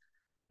that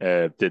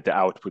the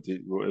output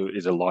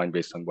is aligned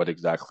based on what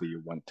exactly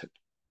you wanted.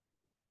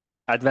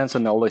 Advanced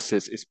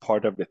analysis is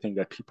part of the thing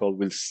that people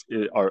will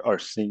are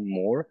seeing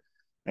more,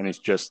 and it's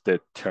just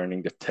that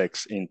turning the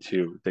text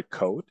into the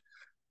code.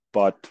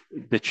 But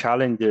the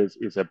challenge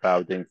is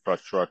about the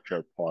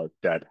infrastructure part,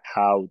 that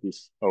how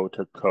this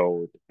auto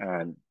code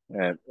and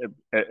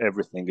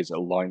everything is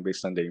aligned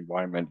based on the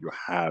environment you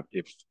have.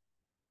 If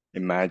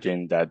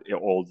imagine that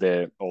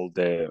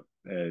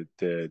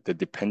the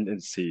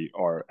dependency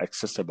are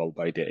accessible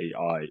by the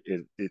AI,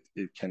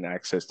 it can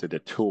access to the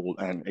tool,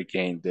 and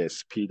again the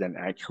speed and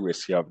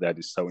accuracy of that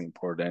is so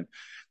important.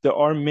 There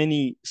are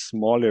many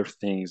smaller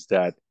things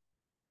that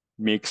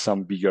make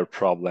some bigger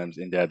problems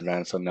in the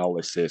advanced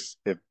analysis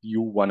if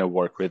you want to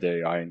work with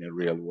AI in the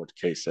real world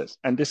cases.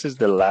 And this is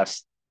the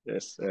last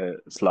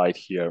slide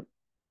here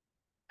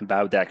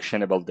about the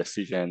actionable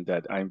decision,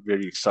 that I'm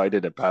very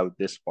excited about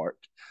this part,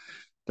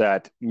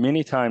 that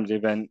many times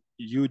even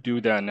you do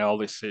the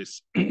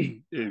analysis,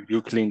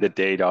 you clean the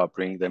data,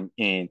 bring them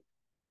in,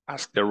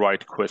 ask the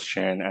right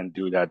question and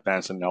do the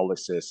advanced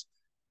analysis.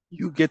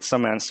 You get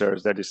some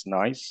answers that is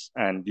nice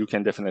and you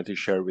can definitely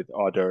share with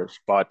others.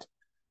 But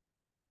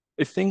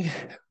I think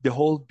the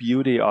whole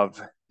beauty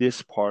of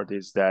this part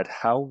is that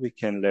how we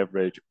can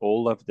leverage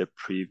all of the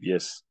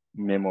previous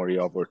memory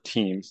of our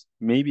teams.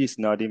 Maybe it's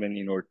not even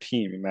in our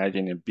team.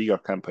 Imagine a bigger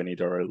company,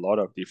 there are a lot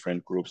of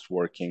different groups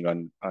working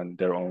on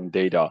their own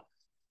data.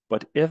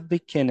 But if we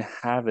can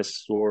have a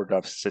sort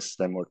of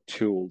system or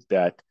tool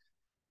that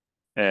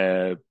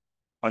uh,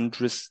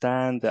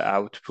 understand the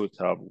output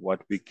of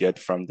what we get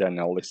from the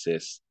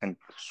analysis and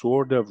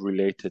sort of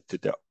related to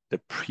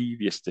the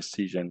previous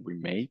decision we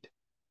made,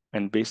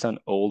 and based on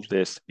all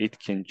this, it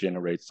can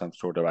generate some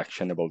sort of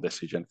actionable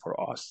decision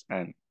for us.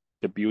 And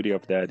the beauty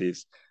of that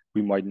is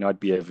we might not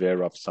be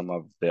aware of some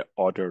of the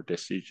other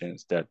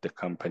decisions that the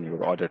company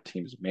or other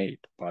teams made.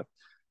 But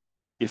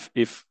if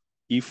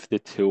the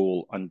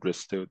tool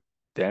understood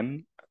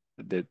them,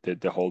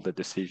 the whole the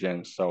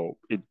decision, so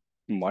it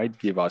might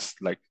give us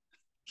like,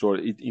 so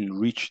it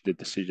enrich the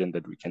decision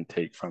that we can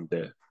take from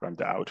the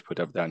output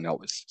of the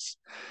analysis.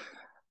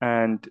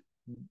 And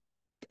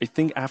I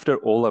think after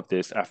all of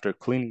this, after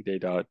cleaning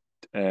data,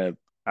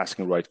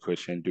 asking the right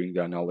question, doing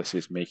the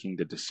analysis, making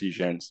the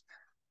decisions,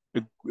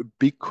 a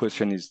big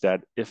question is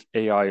that if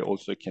AI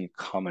also can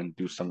come and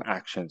do some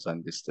actions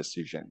on this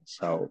decision.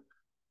 So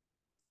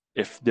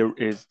if there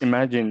is,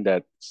 imagine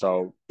that,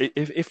 so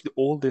if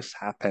all this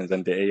happens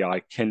and the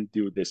AI can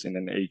do this in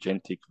an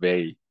agentic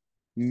way,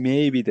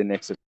 maybe the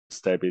next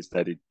step is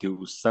that it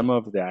do some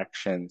of the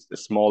actions, the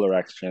smaller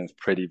actions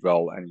pretty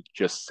well and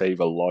just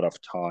save a lot of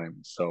time.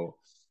 So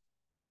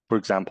for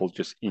example,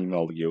 just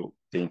email you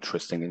the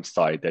interesting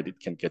insight that it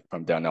can get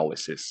from the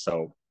analysis.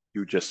 So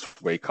you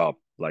just wake up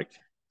like,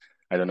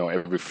 I don't know,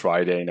 every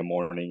Friday in the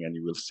morning and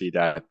you will see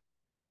that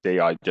they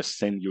are just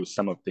send you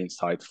some of the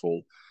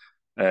insightful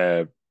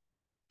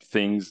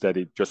things that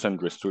it just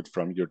understood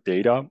from your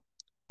data.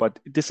 But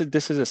this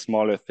is a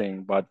smaller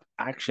thing, but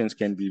actions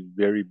can be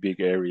very big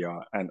area,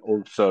 and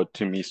also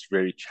to me it's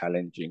very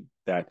challenging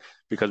that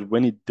because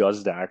when it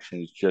does the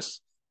actions,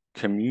 just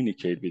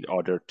communicate with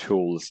other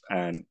tools,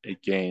 and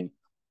again,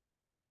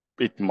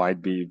 it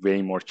might be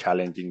way more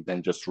challenging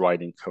than just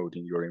writing code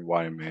in your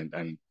environment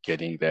and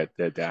getting the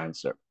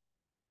answer.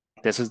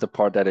 This is the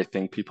part that I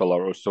think people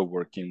are also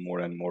working more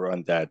and more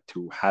on, that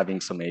to having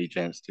some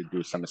agents to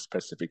do some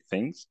specific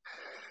things.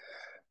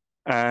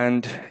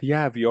 And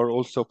yeah, we are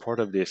also part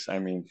of this. I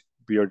mean,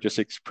 we are just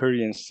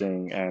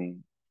experiencing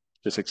and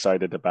just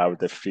excited about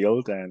the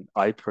field. And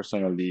I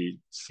personally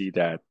see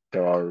that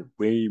there are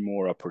way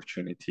more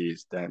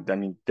opportunities than, I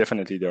mean,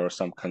 definitely there are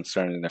some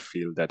concerns in the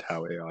field that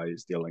how AI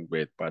is dealing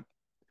with. But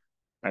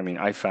I mean,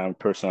 I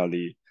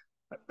personally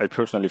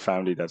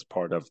found it as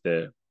part of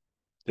the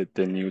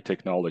new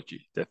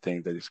technology, the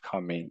thing that is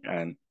coming.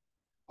 And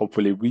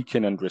hopefully we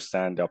can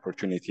understand the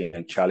opportunity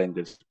and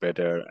challenges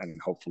better, and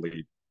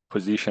hopefully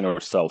position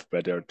ourselves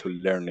better to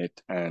learn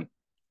it and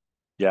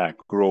yeah,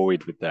 grow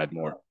it with that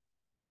more.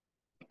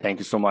 Thank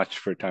you so much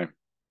for your time.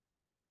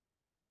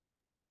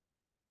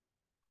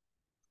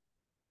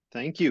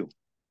 Thank you.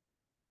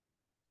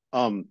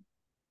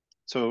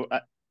 So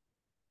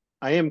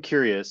I am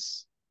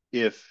curious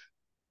if,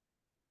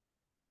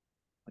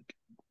 like,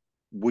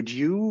 would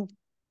you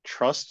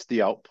trust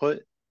the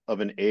output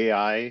of an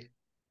AI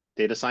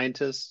data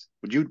scientist?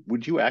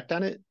 Would you act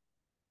on it?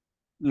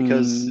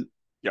 Because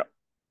Yeah,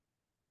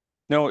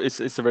 no, it's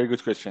a very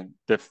good question.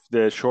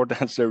 The short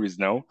answer is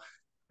no.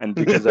 And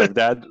because of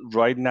that,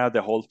 right now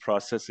the whole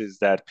process is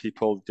that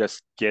people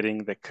just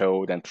getting the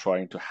code and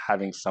trying to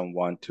having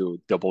someone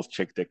to double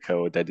check the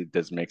code that it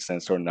does make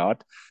sense or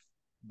not.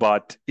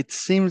 But it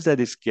seems that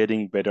it's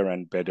getting better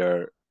and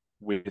better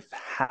with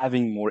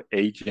having more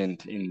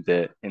agent in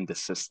the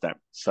system.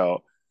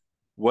 So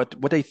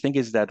what I think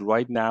is that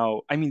right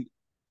now, I mean,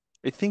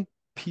 I think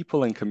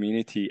people in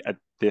community at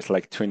this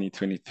like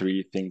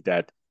 2023 think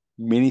that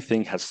many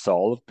things has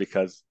solved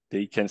because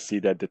they can see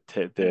that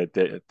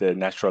the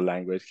natural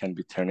language can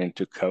be turned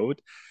into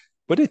code.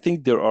 But I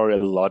think there are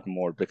a lot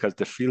more because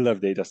the field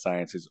of data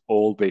science is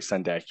all based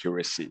on the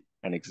accuracy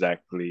and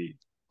exactly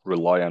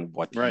rely on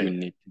what you right.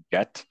 need to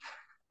get.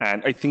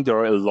 And I think there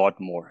are a lot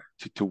more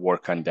to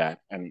work on that.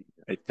 And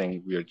I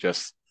think we're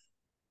just,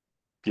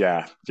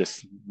 yeah,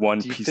 just one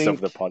Do you piece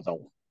of the think,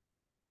 puzzle.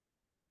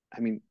 I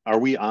mean, are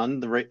we on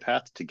the right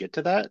path to get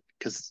to that?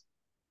 Because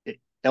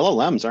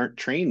LLMs aren't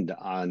trained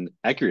on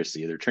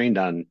accuracy. They're trained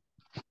on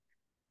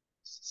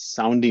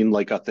sounding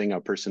like a thing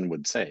a person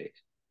would say.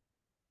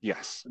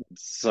 Yes.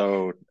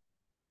 So,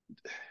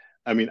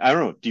 I mean, I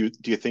don't know. Do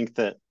you think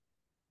that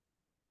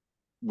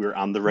we're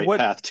on the right What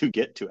path to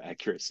get to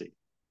accuracy?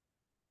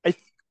 I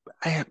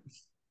I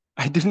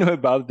I don't know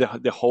about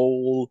the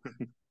whole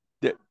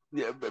the,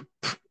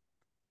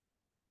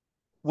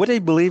 what I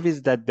believe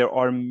is that there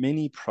are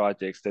many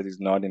projects that is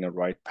not in a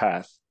right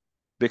path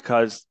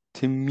because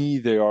to me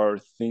they are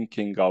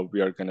thinking of we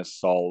are going to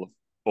solve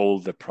all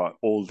the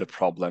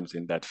problems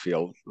in that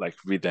field like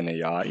with an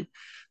AI.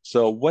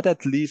 So what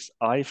at least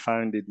I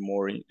found it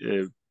more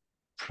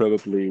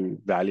probably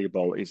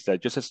valuable is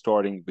that just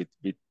starting with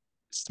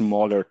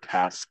smaller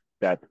tasks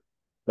that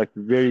like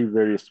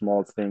very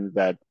small things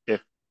that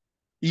if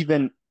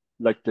even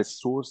like the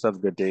source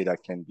of the data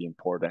can be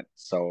important.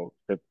 So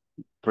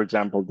for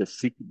example,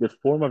 the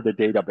form of the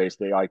database,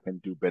 the AI can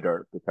do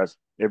better because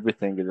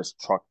everything is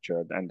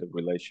structured and the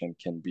relation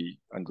can be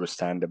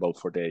understandable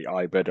for the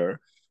AI better.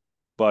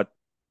 But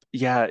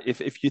yeah,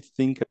 if you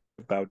think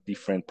about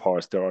different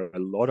parts, there are a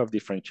lot of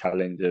different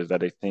challenges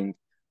that I think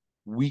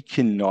we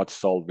cannot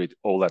solve it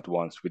all at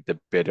once with the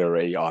better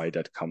AI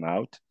that come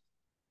out.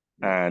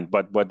 Right.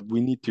 But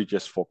we need to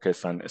just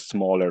focus on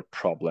smaller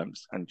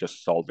problems and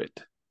just solve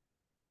it.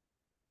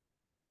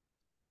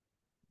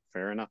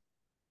 Fair enough.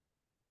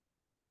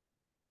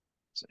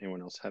 Does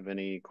anyone else have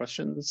any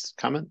questions,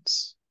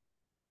 comments?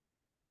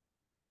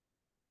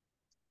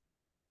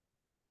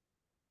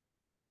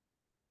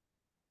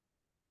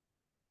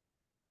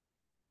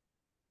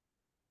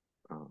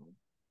 Um,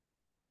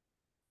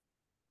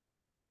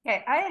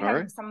 Okay, I all have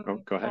right. Oh,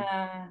 go ahead.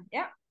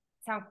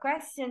 some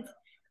questions.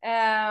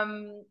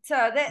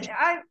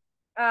 I've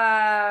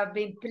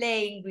been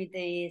playing with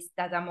this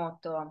data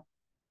motto,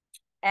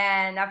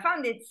 and I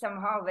found it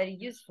somehow very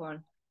useful.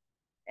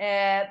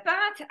 But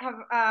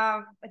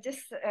I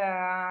just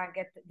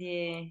get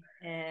the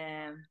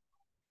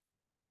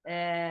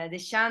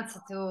chance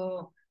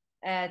to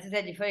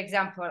tell you. For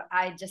example,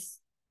 I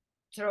just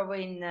throw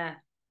in a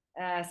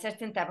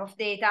certain type of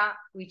data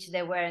which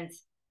they weren't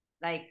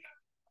like,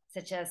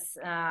 such as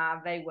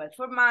very well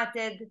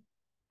formatted,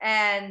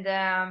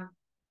 and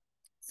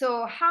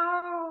so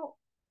how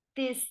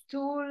this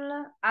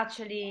tool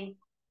actually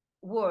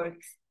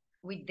works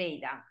with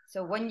data.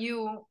 So when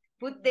you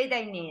put data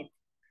in it,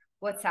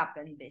 what's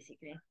happened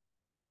basically?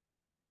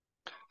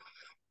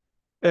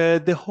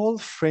 The whole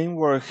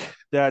framework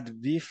that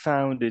we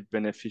found it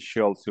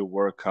beneficial to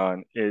work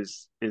on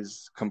is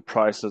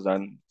comprises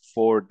on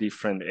four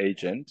different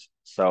agents.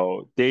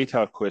 So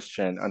data,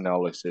 question,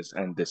 analysis,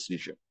 and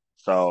decision.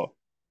 So,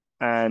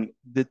 and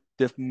the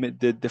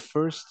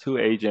first two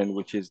agent,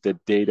 which is the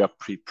data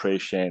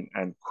preparation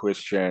and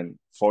question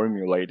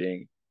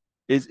formulating,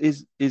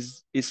 is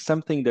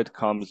something that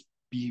comes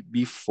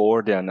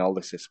before the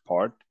analysis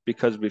part,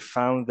 because we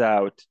found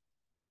out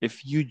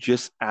if you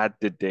just add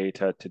the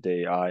data to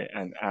the AI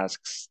and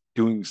asks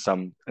doing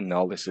some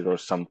analysis or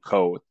some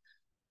code,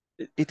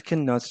 it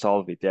cannot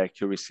solve it. The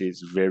accuracy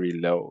is very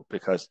low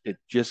because it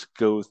just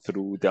goes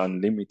through the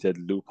unlimited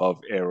loop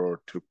of error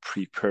to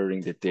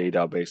preparing the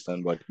data based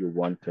on what you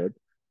wanted.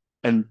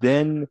 And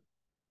then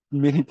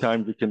many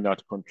times you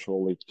cannot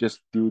control it.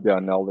 Just do the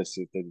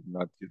analysis that is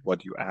not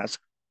what you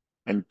ask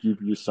and give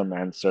you some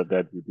answer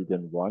that you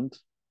didn't want.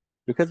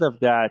 Because of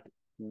that,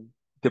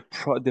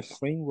 the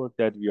framework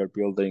that we are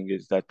building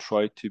is that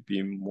try to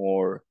be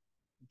more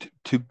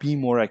to be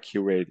more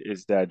accurate,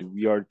 is that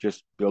we are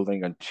just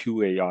building a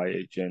two AI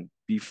agent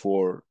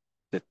before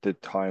the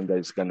time that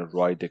is going to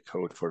write the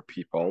code for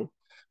people.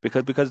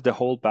 Because the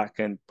whole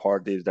backend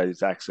part is that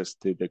is access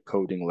to the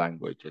coding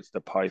languages,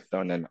 the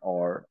Python and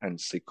R and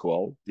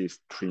SQL, these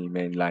three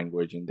main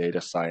language in data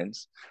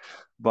science.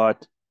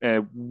 But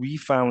we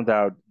found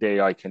out the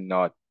AI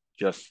cannot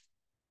just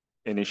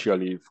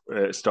initially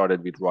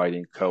started with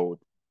writing code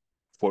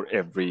for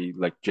every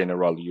like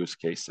general use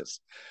cases.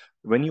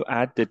 When you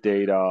add the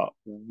data,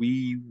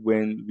 we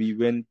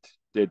went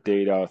the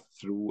data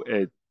through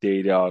a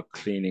data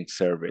cleaning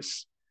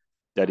service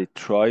that it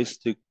tries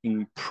to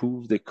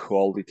improve the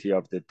quality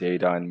of the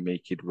data and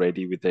make it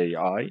ready with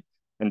AI.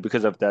 And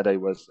because of that, I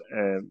was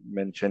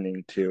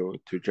mentioning to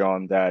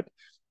John that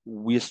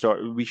we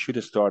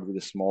should start with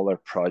the smaller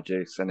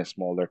projects and a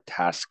smaller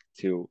task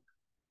to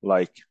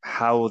like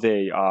how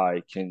the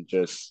AI can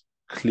just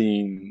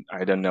clean,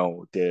 I don't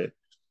know,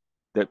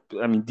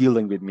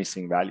 dealing with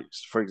missing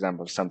values, for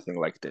example, something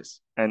like this.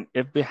 And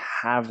if we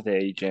have the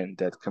agent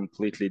that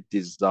completely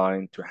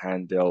designed to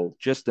handle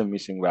just the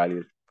missing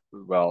values,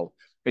 well,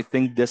 I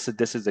think this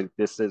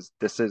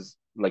is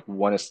like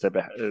one step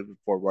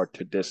forward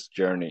to this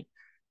journey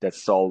that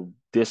solve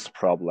this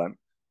problem,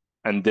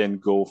 and then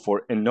go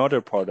for another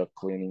part of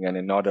cleaning and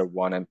another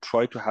one, and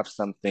try to have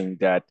something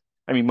that,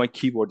 I mean, my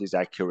keyword is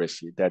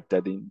accuracy, that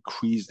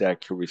increase the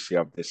accuracy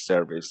of the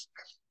service.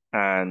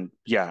 And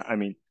yeah, I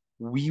mean,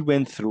 we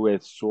went through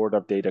a sort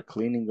of data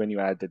cleaning when you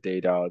add the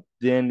data.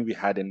 Then we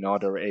had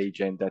another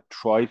agent that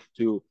tries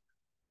to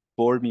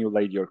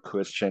formulate your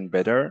question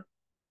better,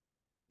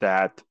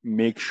 that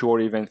make sure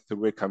even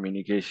through a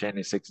communication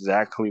is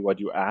exactly what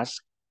you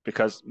ask.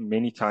 Because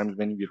many times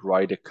when we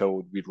write a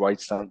code,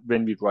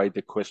 when we write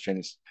the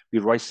questions, we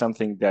write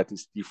something that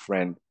is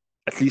different.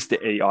 At least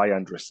the AI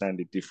understand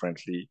it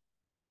differently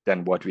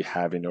than what we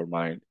have in our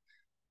mind.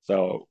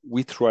 So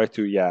we try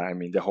to, yeah, I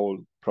mean, the whole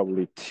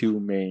probably two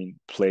main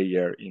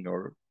player in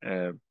our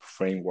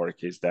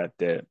framework is that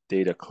the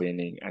data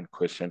cleaning and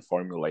question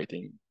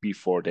formulating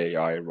before the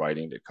AI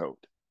writing the code.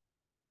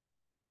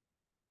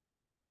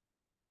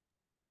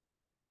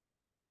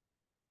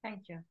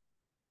 Thank you.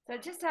 So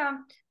just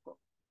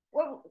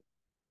well,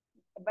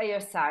 by your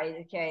side,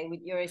 okay,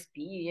 with your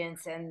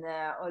experience and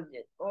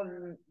all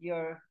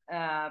your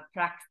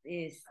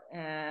practice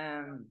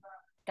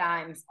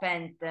time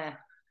spent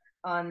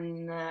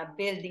on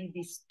building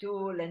this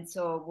tool, and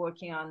so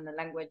working on the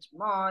language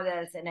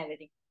models and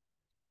everything,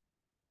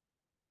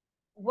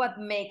 what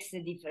makes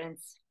the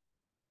difference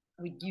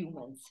with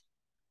humans?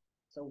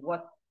 So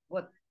what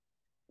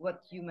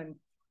humans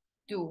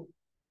do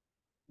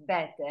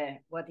better?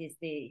 What is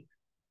the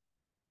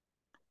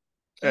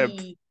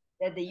key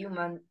that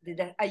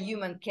a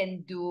human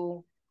can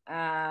do,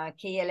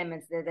 key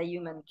elements that a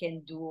human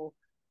can do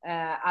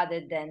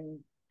other than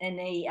an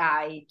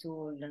AI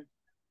tool?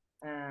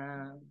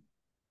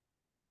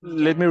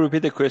 Let me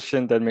repeat the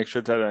question that make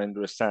sure that I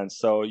understand.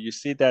 So you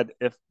see that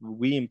if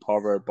we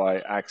empower by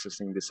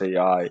accessing this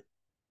AI,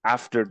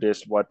 after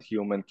this, what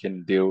human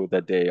can do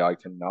that the AI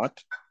cannot?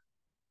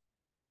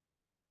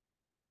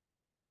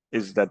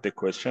 Is that the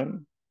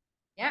question?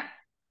 Yeah.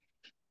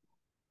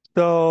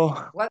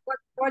 So what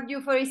do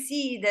you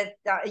foresee that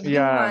a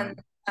yeah.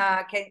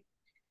 human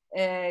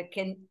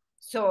can?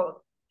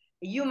 So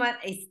human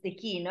is the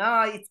key,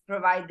 no? It's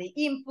provide the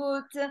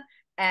input,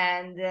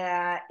 and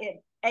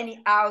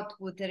any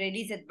output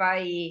released by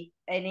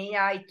an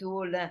AI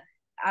tool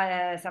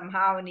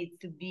somehow needs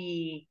to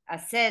be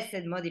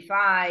assessed,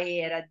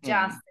 modified,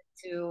 adjusted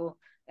to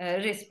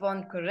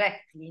respond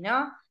correctly,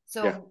 no?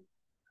 So yeah.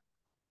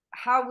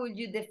 how would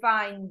you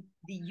define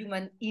the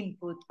human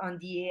input on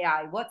the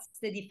AI? What's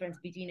the difference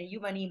between a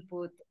human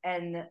input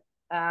and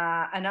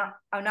an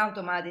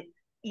automatic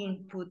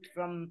input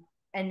from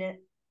an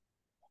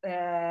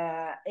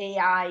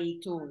AI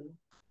tool?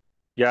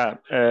 Yeah,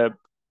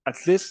 at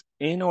least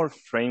in our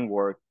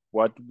framework,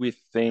 what we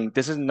think,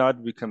 this is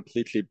not we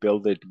completely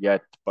build it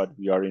yet, but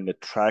we are in the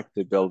track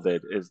to build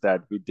it, is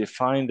that we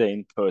define the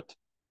input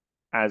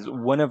as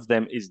one of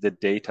them is the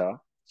data.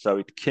 So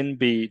it can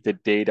be the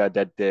data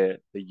that the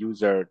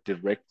user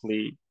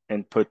directly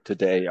input to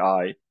the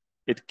AI,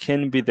 it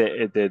can be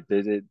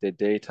the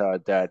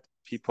data that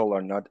people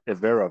are not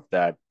aware of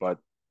that, but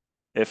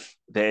if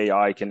the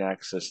AI can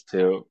access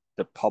to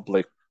the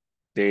public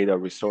data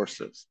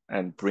resources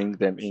and bring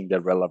them in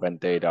the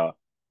relevant data,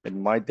 it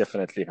might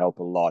definitely help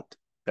a lot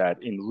that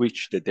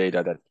enrich the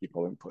data that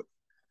people input.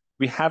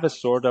 We have a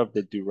sort of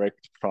the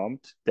direct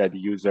prompt that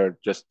user,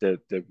 just the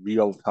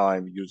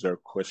real-time user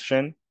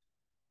question.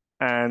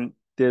 And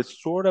the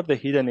sort of the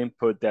hidden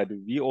input that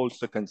we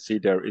also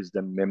consider is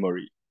the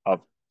memory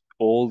of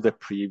all the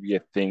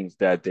previous things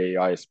that the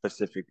AI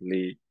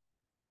specifically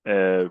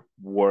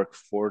work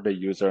for the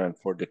user and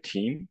for the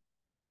team.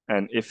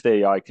 And if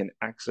the AI can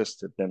access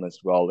to them as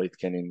well, it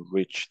can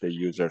enrich the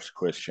user's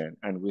question.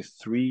 And with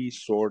three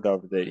sort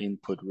of the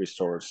input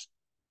resource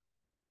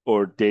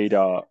or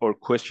data or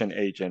question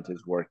agent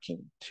is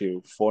working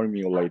to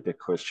formulate the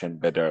question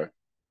better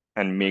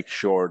and make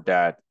sure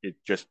that it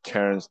just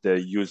turns the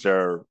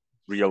user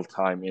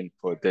real-time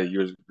input, the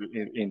user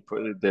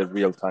input, the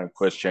real-time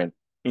question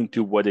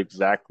into what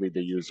exactly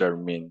the user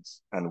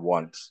means and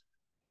wants.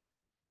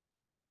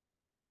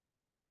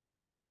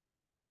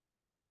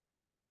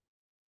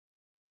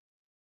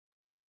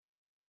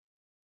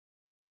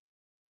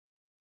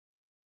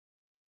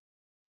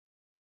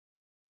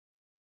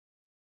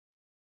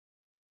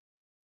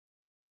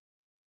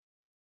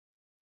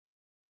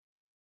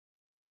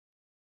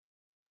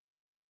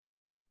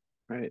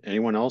 All right.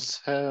 Anyone else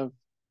have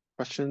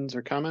questions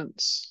or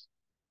comments?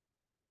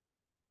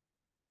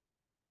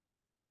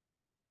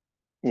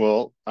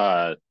 Well,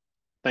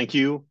 thank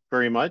you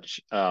very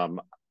much.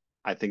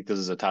 I think this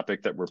is a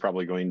topic that we're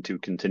probably going to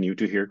continue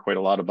to hear quite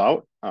a lot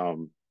about.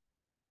 And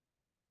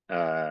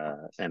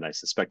I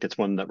suspect it's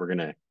one that we're going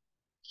to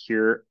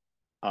hear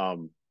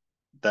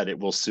that it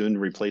will soon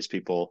replace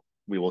people.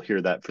 We will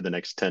hear that for the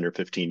next 10 or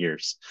 15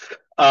 years.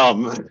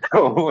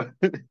 No,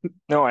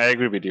 I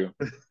agree with you.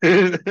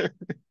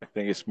 I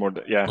think it's more,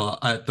 yeah. Well,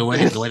 the way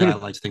that I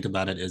like to think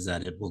about it is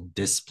that it will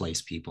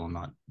displace people,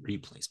 not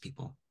replace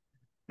people.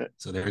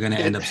 So they're going to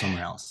end up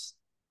somewhere else.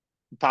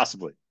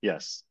 Possibly,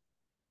 yes.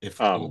 If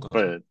all goes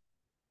well. But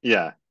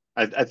yeah,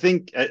 I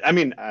think, I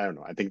mean, I don't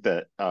know. I think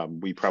that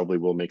we probably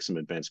will make some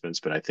advancements,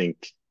 but I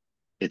think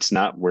it's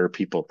not where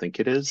people think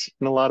it is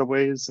in a lot of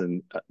ways.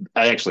 And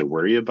I actually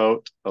worry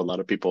about a lot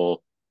of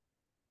people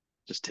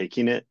just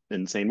taking it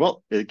and saying,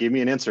 well, it gave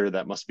me an answer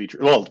that must be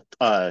true. Well,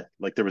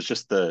 like there was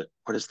just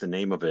what is the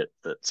name of it?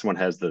 That someone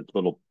has the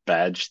little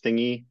badge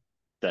thingy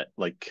that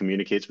like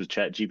communicates with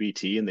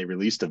ChatGPT, and they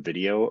released a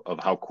video of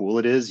how cool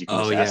it is. You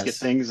can just ask it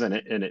things and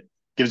it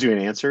gives you an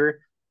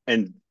answer.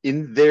 And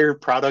in their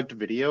product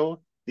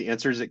video, the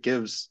answers it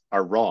gives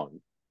are wrong,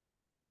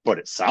 but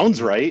it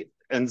sounds right.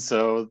 And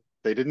so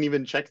they didn't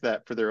even check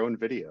that for their own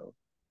video.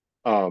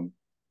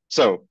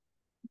 So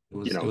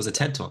it was a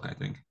TED talk, I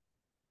think.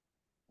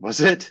 Was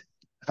it?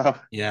 Oh.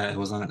 Yeah, it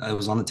was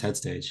on the TED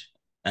stage,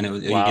 and it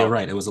was. Wow. You're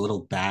right. It was a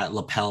little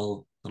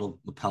little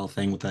lapel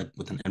thing with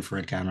an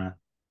infrared camera,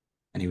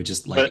 and he would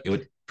just it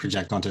would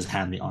project onto his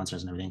hand the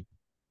answers and everything.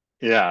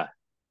 Yeah.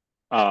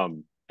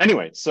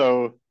 Anyway,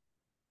 so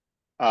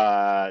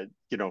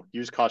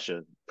use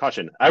caution.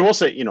 I will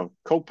say,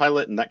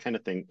 Copilot and that kind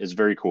of thing is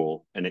very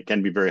cool, and it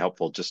can be very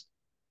helpful. Just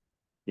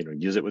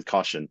use it with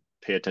caution.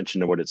 Pay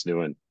attention to what it's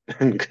doing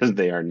because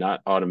they are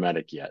not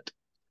automatic yet.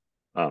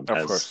 Of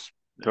course.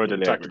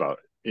 Totally talked about.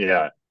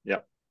 Yeah. All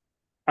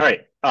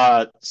right.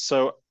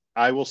 So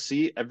I will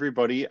see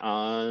everybody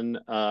on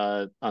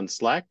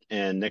Slack,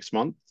 and next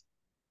month,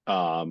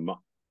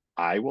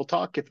 I will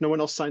talk if no one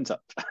else signs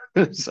up.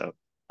 So,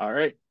 all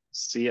right.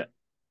 See ya.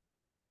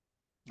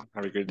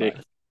 Have a good day.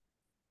 Bye.